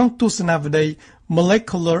ក្នុងទស្សនាវដ្តី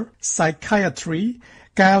Molecular Psychiatry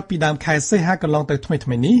កាលពីដើមខែសីហាកន្លងទៅថ្មី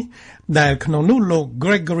ៗនេះដែលក្នុងនោះលោក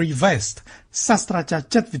Gregory West សាស្ត្រាចារ្យ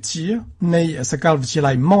ចិត្តវិទ្យានៃសាកលវិទ្យា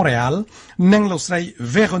ល័យ Montreal និងលោកស្រី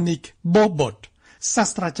Véronique Bobot សា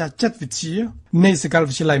ស្ត្រាចារ្យចិត្តវិទ្យានៃសាកល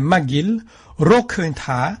វិទ្យាល័យ McGill រកឃើញ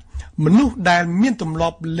ថាមនុស្សដែលមានទម្លា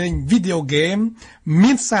ប់លេងវីដេអូហ្គេម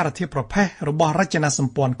មានសារធាតុប្រភេទរបស់រចនាស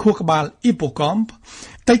ម្ព័ន្ធខួរក្បាល hippocampe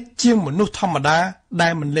តិចជាងមនុស្សធម្មតាដែ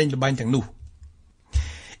លមិនលេងល្បែងទាំងនោះ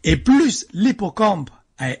Et plus l'hippocampe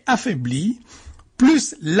est affaibli,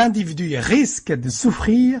 plus l'individu risque de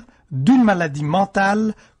souffrir d'une maladie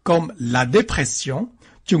mentale comme la dépression,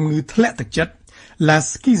 ជំងឺធ្លាក់ទឹកចិត្ត la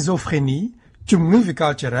schizophrénie, ជំងឺវិក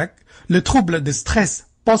លចរិត le trouble de stress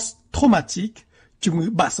post-traumatique, ជំងឺ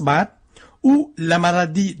បាក់ស្បាត ou la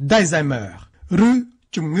maladie d'Alzheimer, ឬ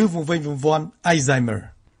ជំងឺវង្វេងវង្វាន់ Alzheimer.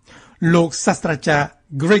 លោកសាស្ត្រាចារ្យ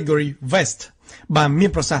Gregory West បានមា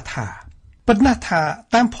នប្រសាសន៍ថាប៉ុន្តែថា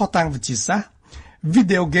តាមផតាំងវិទ្យាសាស្ត្រវី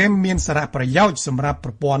ដេអូហ្គេមមានសារៈប្រយោជន៍សម្រាប់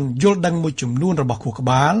ប្រព័ន្ធយល់ដឹងមួយចំនួនរបស់ខួរក្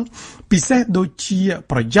បាលពិសេសដូចជា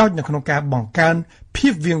ប្រយោជន៍នៅក្នុងការបង្កើនភា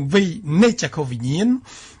ពវាងវៃនៃចក្ខុវិញ្ញាណ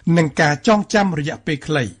និងការចងចាំរយៈពេល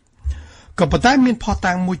ខ្លីក៏ប៉ុន្តែមានផ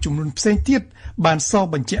តាំងមួយចំនួនផ្សេងទៀតបានសរ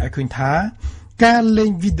បញ្ជាក់ឲ្យឃើញថាការលេ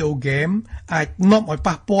ងវីដេអូហ្គេមអាចនាំឲ្យ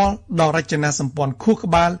ប៉ះពាល់ដល់រចនាសម្ព័ន្ធខួរក្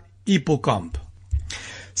បាល hippocampe.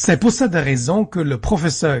 C'est pour cette raison que le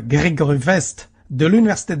professeur Gregory West de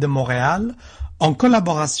l'Université de Montréal, en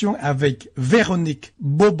collaboration avec Véronique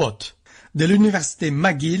Bobot de l'Université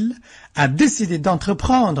McGill, a décidé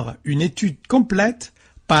d'entreprendre une étude complète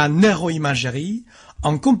par neuroimagerie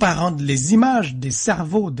en comparant les images des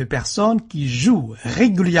cerveaux de personnes qui jouent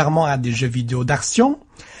régulièrement à des jeux vidéo d'action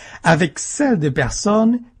avec celles de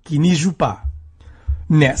personnes qui n'y jouent pas.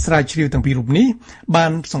 អ្នកស្រាវជ្រាវទាំងពីររូបនេះបា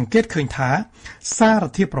នសង្កេតឃើញថាសារ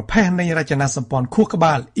ធាតុប្រភេទនៃរចនាសម្ព័ន្ធខួរក្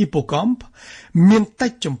បាល hippocampe មានតិ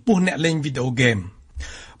ចចំពោះអ្នកលេងវីដេអូហ្គេម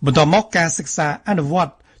បន្ទាប់មកការសិក្សាអនុវត្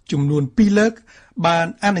តចំនួន2លើកបាន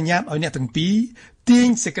អនុញ្ញាតឲ្យអ្នកទាំងពីរទាញ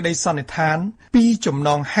សេចក្តីសន្និដ្ឋានពីចំណ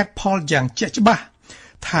ងហេតុផលយ៉ាងជាក់ច្បាស់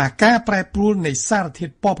ថាការប្រែប្រួលនៃសារធា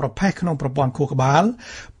តុពណ៌ប្រភេទក្នុងប្រព័ន្ធខួរក្បាល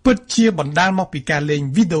ពិតជាបណ្ដាលមកពីការលេង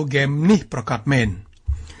វីដេអូហ្គេមនេះប្រកបមែន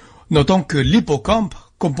Notons que l'hippocampe,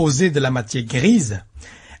 composé de la matière grise,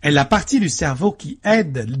 est la partie du cerveau qui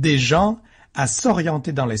aide des gens à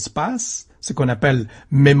s'orienter dans l'espace, ce qu'on appelle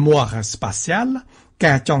mémoire spatiale,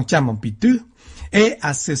 et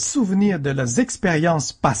à se souvenir de leurs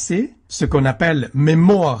expériences passées, ce qu'on appelle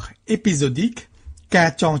mémoire épisodique,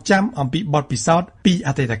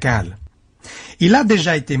 Il a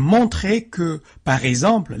déjà été montré que, par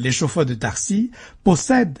exemple, les chauffeurs de taxi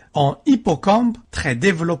possèdent un hippocampe très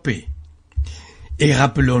développé. Et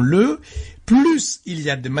rappelons-le, plus il y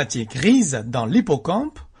a de matière grise dans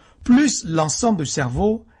l'hippocampe, plus l'ensemble du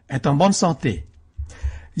cerveau est en bonne santé.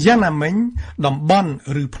 យ៉ាងណាមិញតំបន់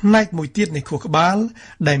ឬផ្នែកមួយទៀតនៃខួរក្បាល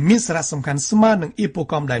ដែលមានសារៈសំខាន់ស្មើនឹង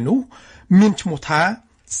hippocampe ដែរនោះមានឈ្មោះថា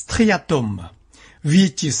striatum វា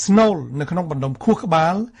ជាស្នូលនៅក្នុងបណ្ដុំខួរក្បា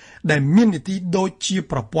លដែលមាននីតិដូចជា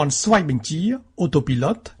ប្រព័ន្ធស្វ័យបញ្ជា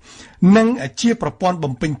autopilote និងជាប្រព័ន្ធ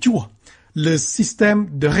បំពេញជួស le système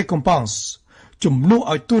de récompense ជំនួស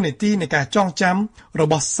ឲ្យតួនាទីនៃការចងចាំរ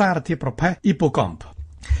បស់សារធាតុប្រភេទ hippocampe.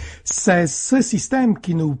 C'est ce système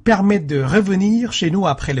qui nous permet de revenir chez nous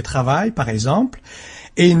après le travail, par exemple,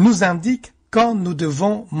 et nous indique quand nous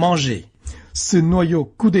devons manger. Ce noyau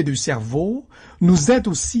coudé du cerveau nous aide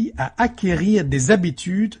aussi à acquérir des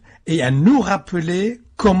habitudes et à nous rappeler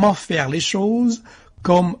comment faire les choses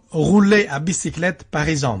comme rouler à bicyclette par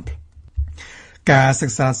exemple. ការសិ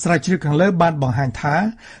ក្សាស្រាវជ្រាវខាងលើបានបង្ហាញថា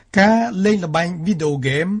ការលេងល្បែងវីដេអូហ្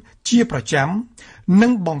គេមជាប្រចាំនឹ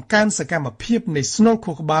ងបង្កើនសកម្មភាពនៃស្នូល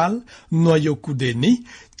ខួរក្បាល noyau coude នេះ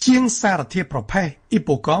ជាងសារធាតុប្រផេះ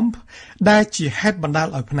hippocampe ដែលជាហេតុបណ្ដាល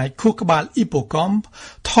ឲ្យផ្នែកខួរក្បាល hippocampe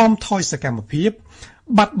ថមថយសកម្មភាព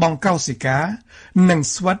បាត់បង់កោសិកានិង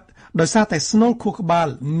ស្វិតដោយសារតែស្នូលខួរក្បាល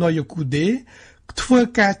noyau coude ធ្វើ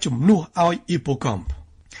ការជំនួសឲ្យ hippocampe.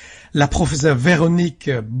 La professeure Véronique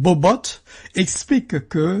Bobot explique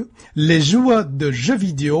que les joueurs de jeux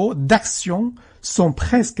vidéo d'action sont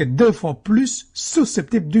presque 2 fois plus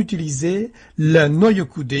susceptibles d'utiliser le noyau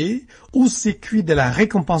coude ou circuit de la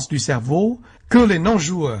récompense du cerveau que les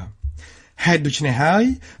non-joueurs. ហើយដូច្នេះហើយ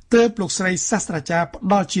ទើបលោកស្រីសាស្ត្រាចារ្យផ្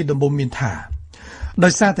ដល់ជាដំបូន្មានថាដោ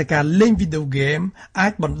យសារតែការលេងវីដេអូហ្គេមអា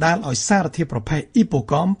ចបណ្ដាលឲ្យសារធាតុប្រភេទ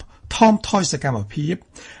hippocampe ថមថយសកម្មភាព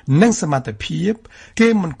និងសមត្ថភាពគេ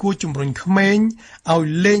មិនគួរជំរុញក្មេងឲ្យ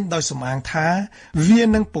លេងដោយសំអាងថាវា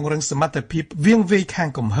នឹងពង្រឹងសមត្ថភាពវាងវៃខាង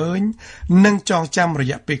កំហើញនិងចងចាំរ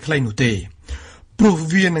យៈពេលខ្លីនោះទេព្រោះ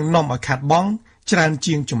វានឹងនាំឲ្យខាតបង់ច្រើន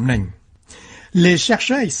ជាងចំណេញ Les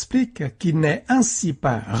chercheurs expliquent qu'il n'est ainsi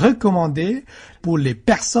pas recommandé pour les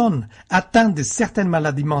personnes atteintes de certaines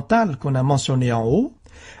maladies mentales qu'on a mentionnées en haut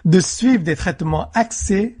de suivre des traitements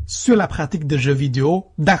axés sur la pratique de jeux vidéo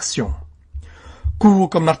d'action. គួរ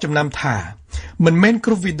កំណត់ចំណាំថាមិនមែនគ្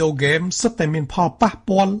រប់វីដេអូហ្គេមសុទ្ធតែមានផលប៉ះ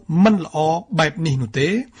ពាល់មិនល្អបែបនេះនោះទេ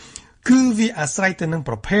គឺវាអាស្រ័យទៅនឹង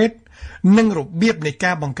ប្រភេទនិងរបៀបនៃ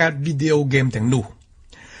ការបង្កើតវីដេអូហ្គេមទាំងនោះ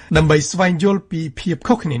ដើម្បីស្វែងយល់ពីភាព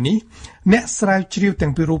ខុសគ្នានេះអ្នកស្រាវជ្រាវទាំ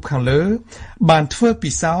ងពីររូបខាងលើបានធ្វើ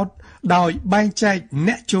ពិសោធន៍ដោយបែងចែក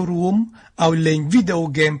អ្នកចូលរួមឲ្យលេងវីដេអូ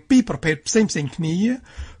ហ្គេមពីរប្រភេទផ្សេងៗគ្នា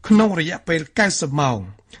ក្នុងរយៈពេល90ម៉ោង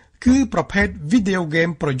គឺប្រភេទវីដេអូហ្គេម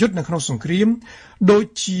ប្រយុទ្ធនៅក្នុងសង្គ្រាមដូច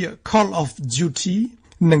ជា Call of Duty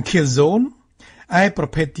និង Killzone ឯប្រ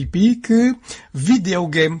ភេទទី2គឺវីដេអូ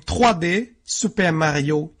ហ្គេម 3D Super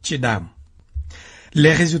Mario ជាដើម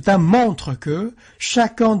Les résultats montrent que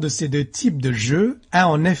chacun de ces deux types de jeux a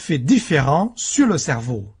un effet différent sur le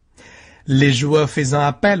cerveau. Les joueurs faisant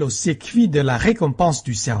appel au circuit de la récompense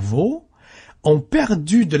du cerveau ont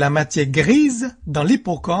perdu de la matière grise dans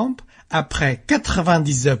l'hippocampe après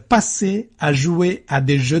 90 heures passées à jouer à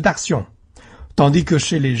des jeux d'action. Tandis que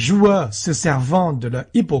chez les joueurs se servant de leur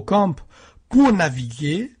hippocampe pour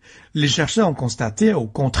naviguer, les chercheurs ont constaté au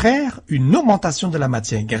contraire une augmentation de la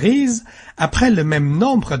matière grise après le même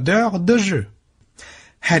nombre d'heures de jeu.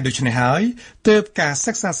 ហើយដូច្នេះហើយទើបការ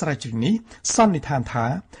សិក្សាស្រាវជ្រាវនេះសន្និដ្ឋានថា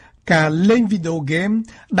ការលេងវីដេអូហ្គេម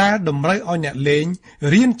ដែលតម្រូវឲ្យអ្នកលេង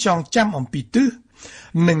រៀនចងចាំអំពីទិស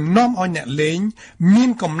និងនាំឲ្យអ្នកលេងមាន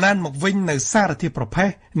កំណើនមកវិញនៅសារធាតុប្រភេទ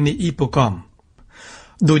នៃ hippocampe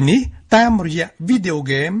ដូចនេះតាមរយៈវីដេអូហ្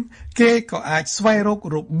គេមគេក៏អាចស្វែងរក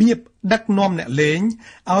របៀបដឹកនាំអ្នកលេង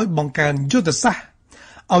ឲ្យបង្កើនយុទ្ធសាស្ត្រ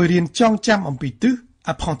ឲ្យរៀនចងចាំអំពីទិស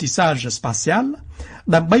apprentissage spatial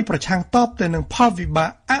ដើម្បីប្រឆាំងតបទៅនឹងផលវិបាក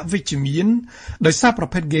អវិជ្ជមានដោយសារប្រ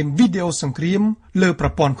ភេទហ្គេមវីដេអូសង្គ្រាមលើប្រ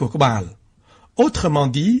ព័ន្ធខួរក្បាល Autrement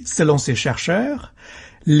dit, selon ces chercheurs,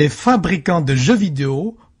 les fabricants de jeux vidéo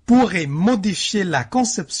pourraient modifier la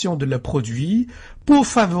conception de leurs produits pour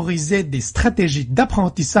favoriser des stratégies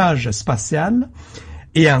d'apprentissage spatial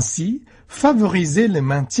et ainsi favoriser le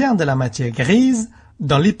maintien de la matière grise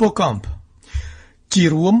dans l'hippocampe. ជា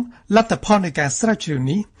រួមលទ្ធផលនៃការស្រាវជ្រាវ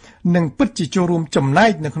នេះនឹងពិតជាចូលរួមចំណែ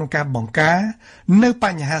កនៅក្នុងការបង្ការនៅប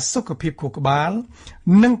ញ្ហាសុខភាពខួរក្បាល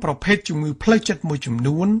និងប្រភេទជំងឺផ្លូវចិត្តមួយចំ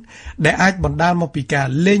នួនដែលអាចបណ្ដាលមកពីការ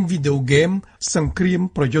លេងវីដេអូហ្គេមសង្គ្រាម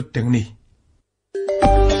ប្រយុទ្ធទាំងនេះ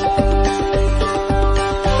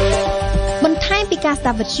បន្ថែមពីការស្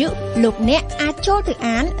ដាប់វិទ្យុលោកអ្នកអាចចូលទៅ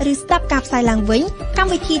អានឬស្ដាប់ការផ្សាយឡើងវិញកម្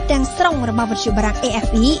មវិធីទាំងស្រុងរបស់វិទ្យុបារាំង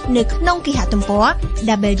RFI នៅក្នុងគេហទំព័រ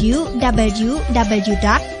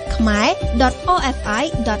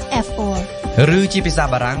www.khmer.orfi.fr ឬជាភាសា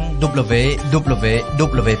បារាំង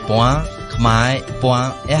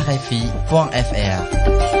www.khmer.rfi.fr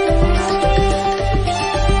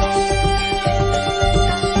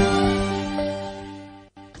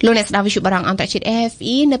លោកអ្នកស្ដាប់វិទ្យុបារាំងអន្តរជាតិ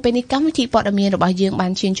RFI នៅពេលនេះកម្មវិធីព័ត៌មានរបស់យើងបា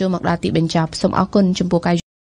នឈានចូលមកដល់ទីបញ្ចប់សូមអរគុណចំពោះការ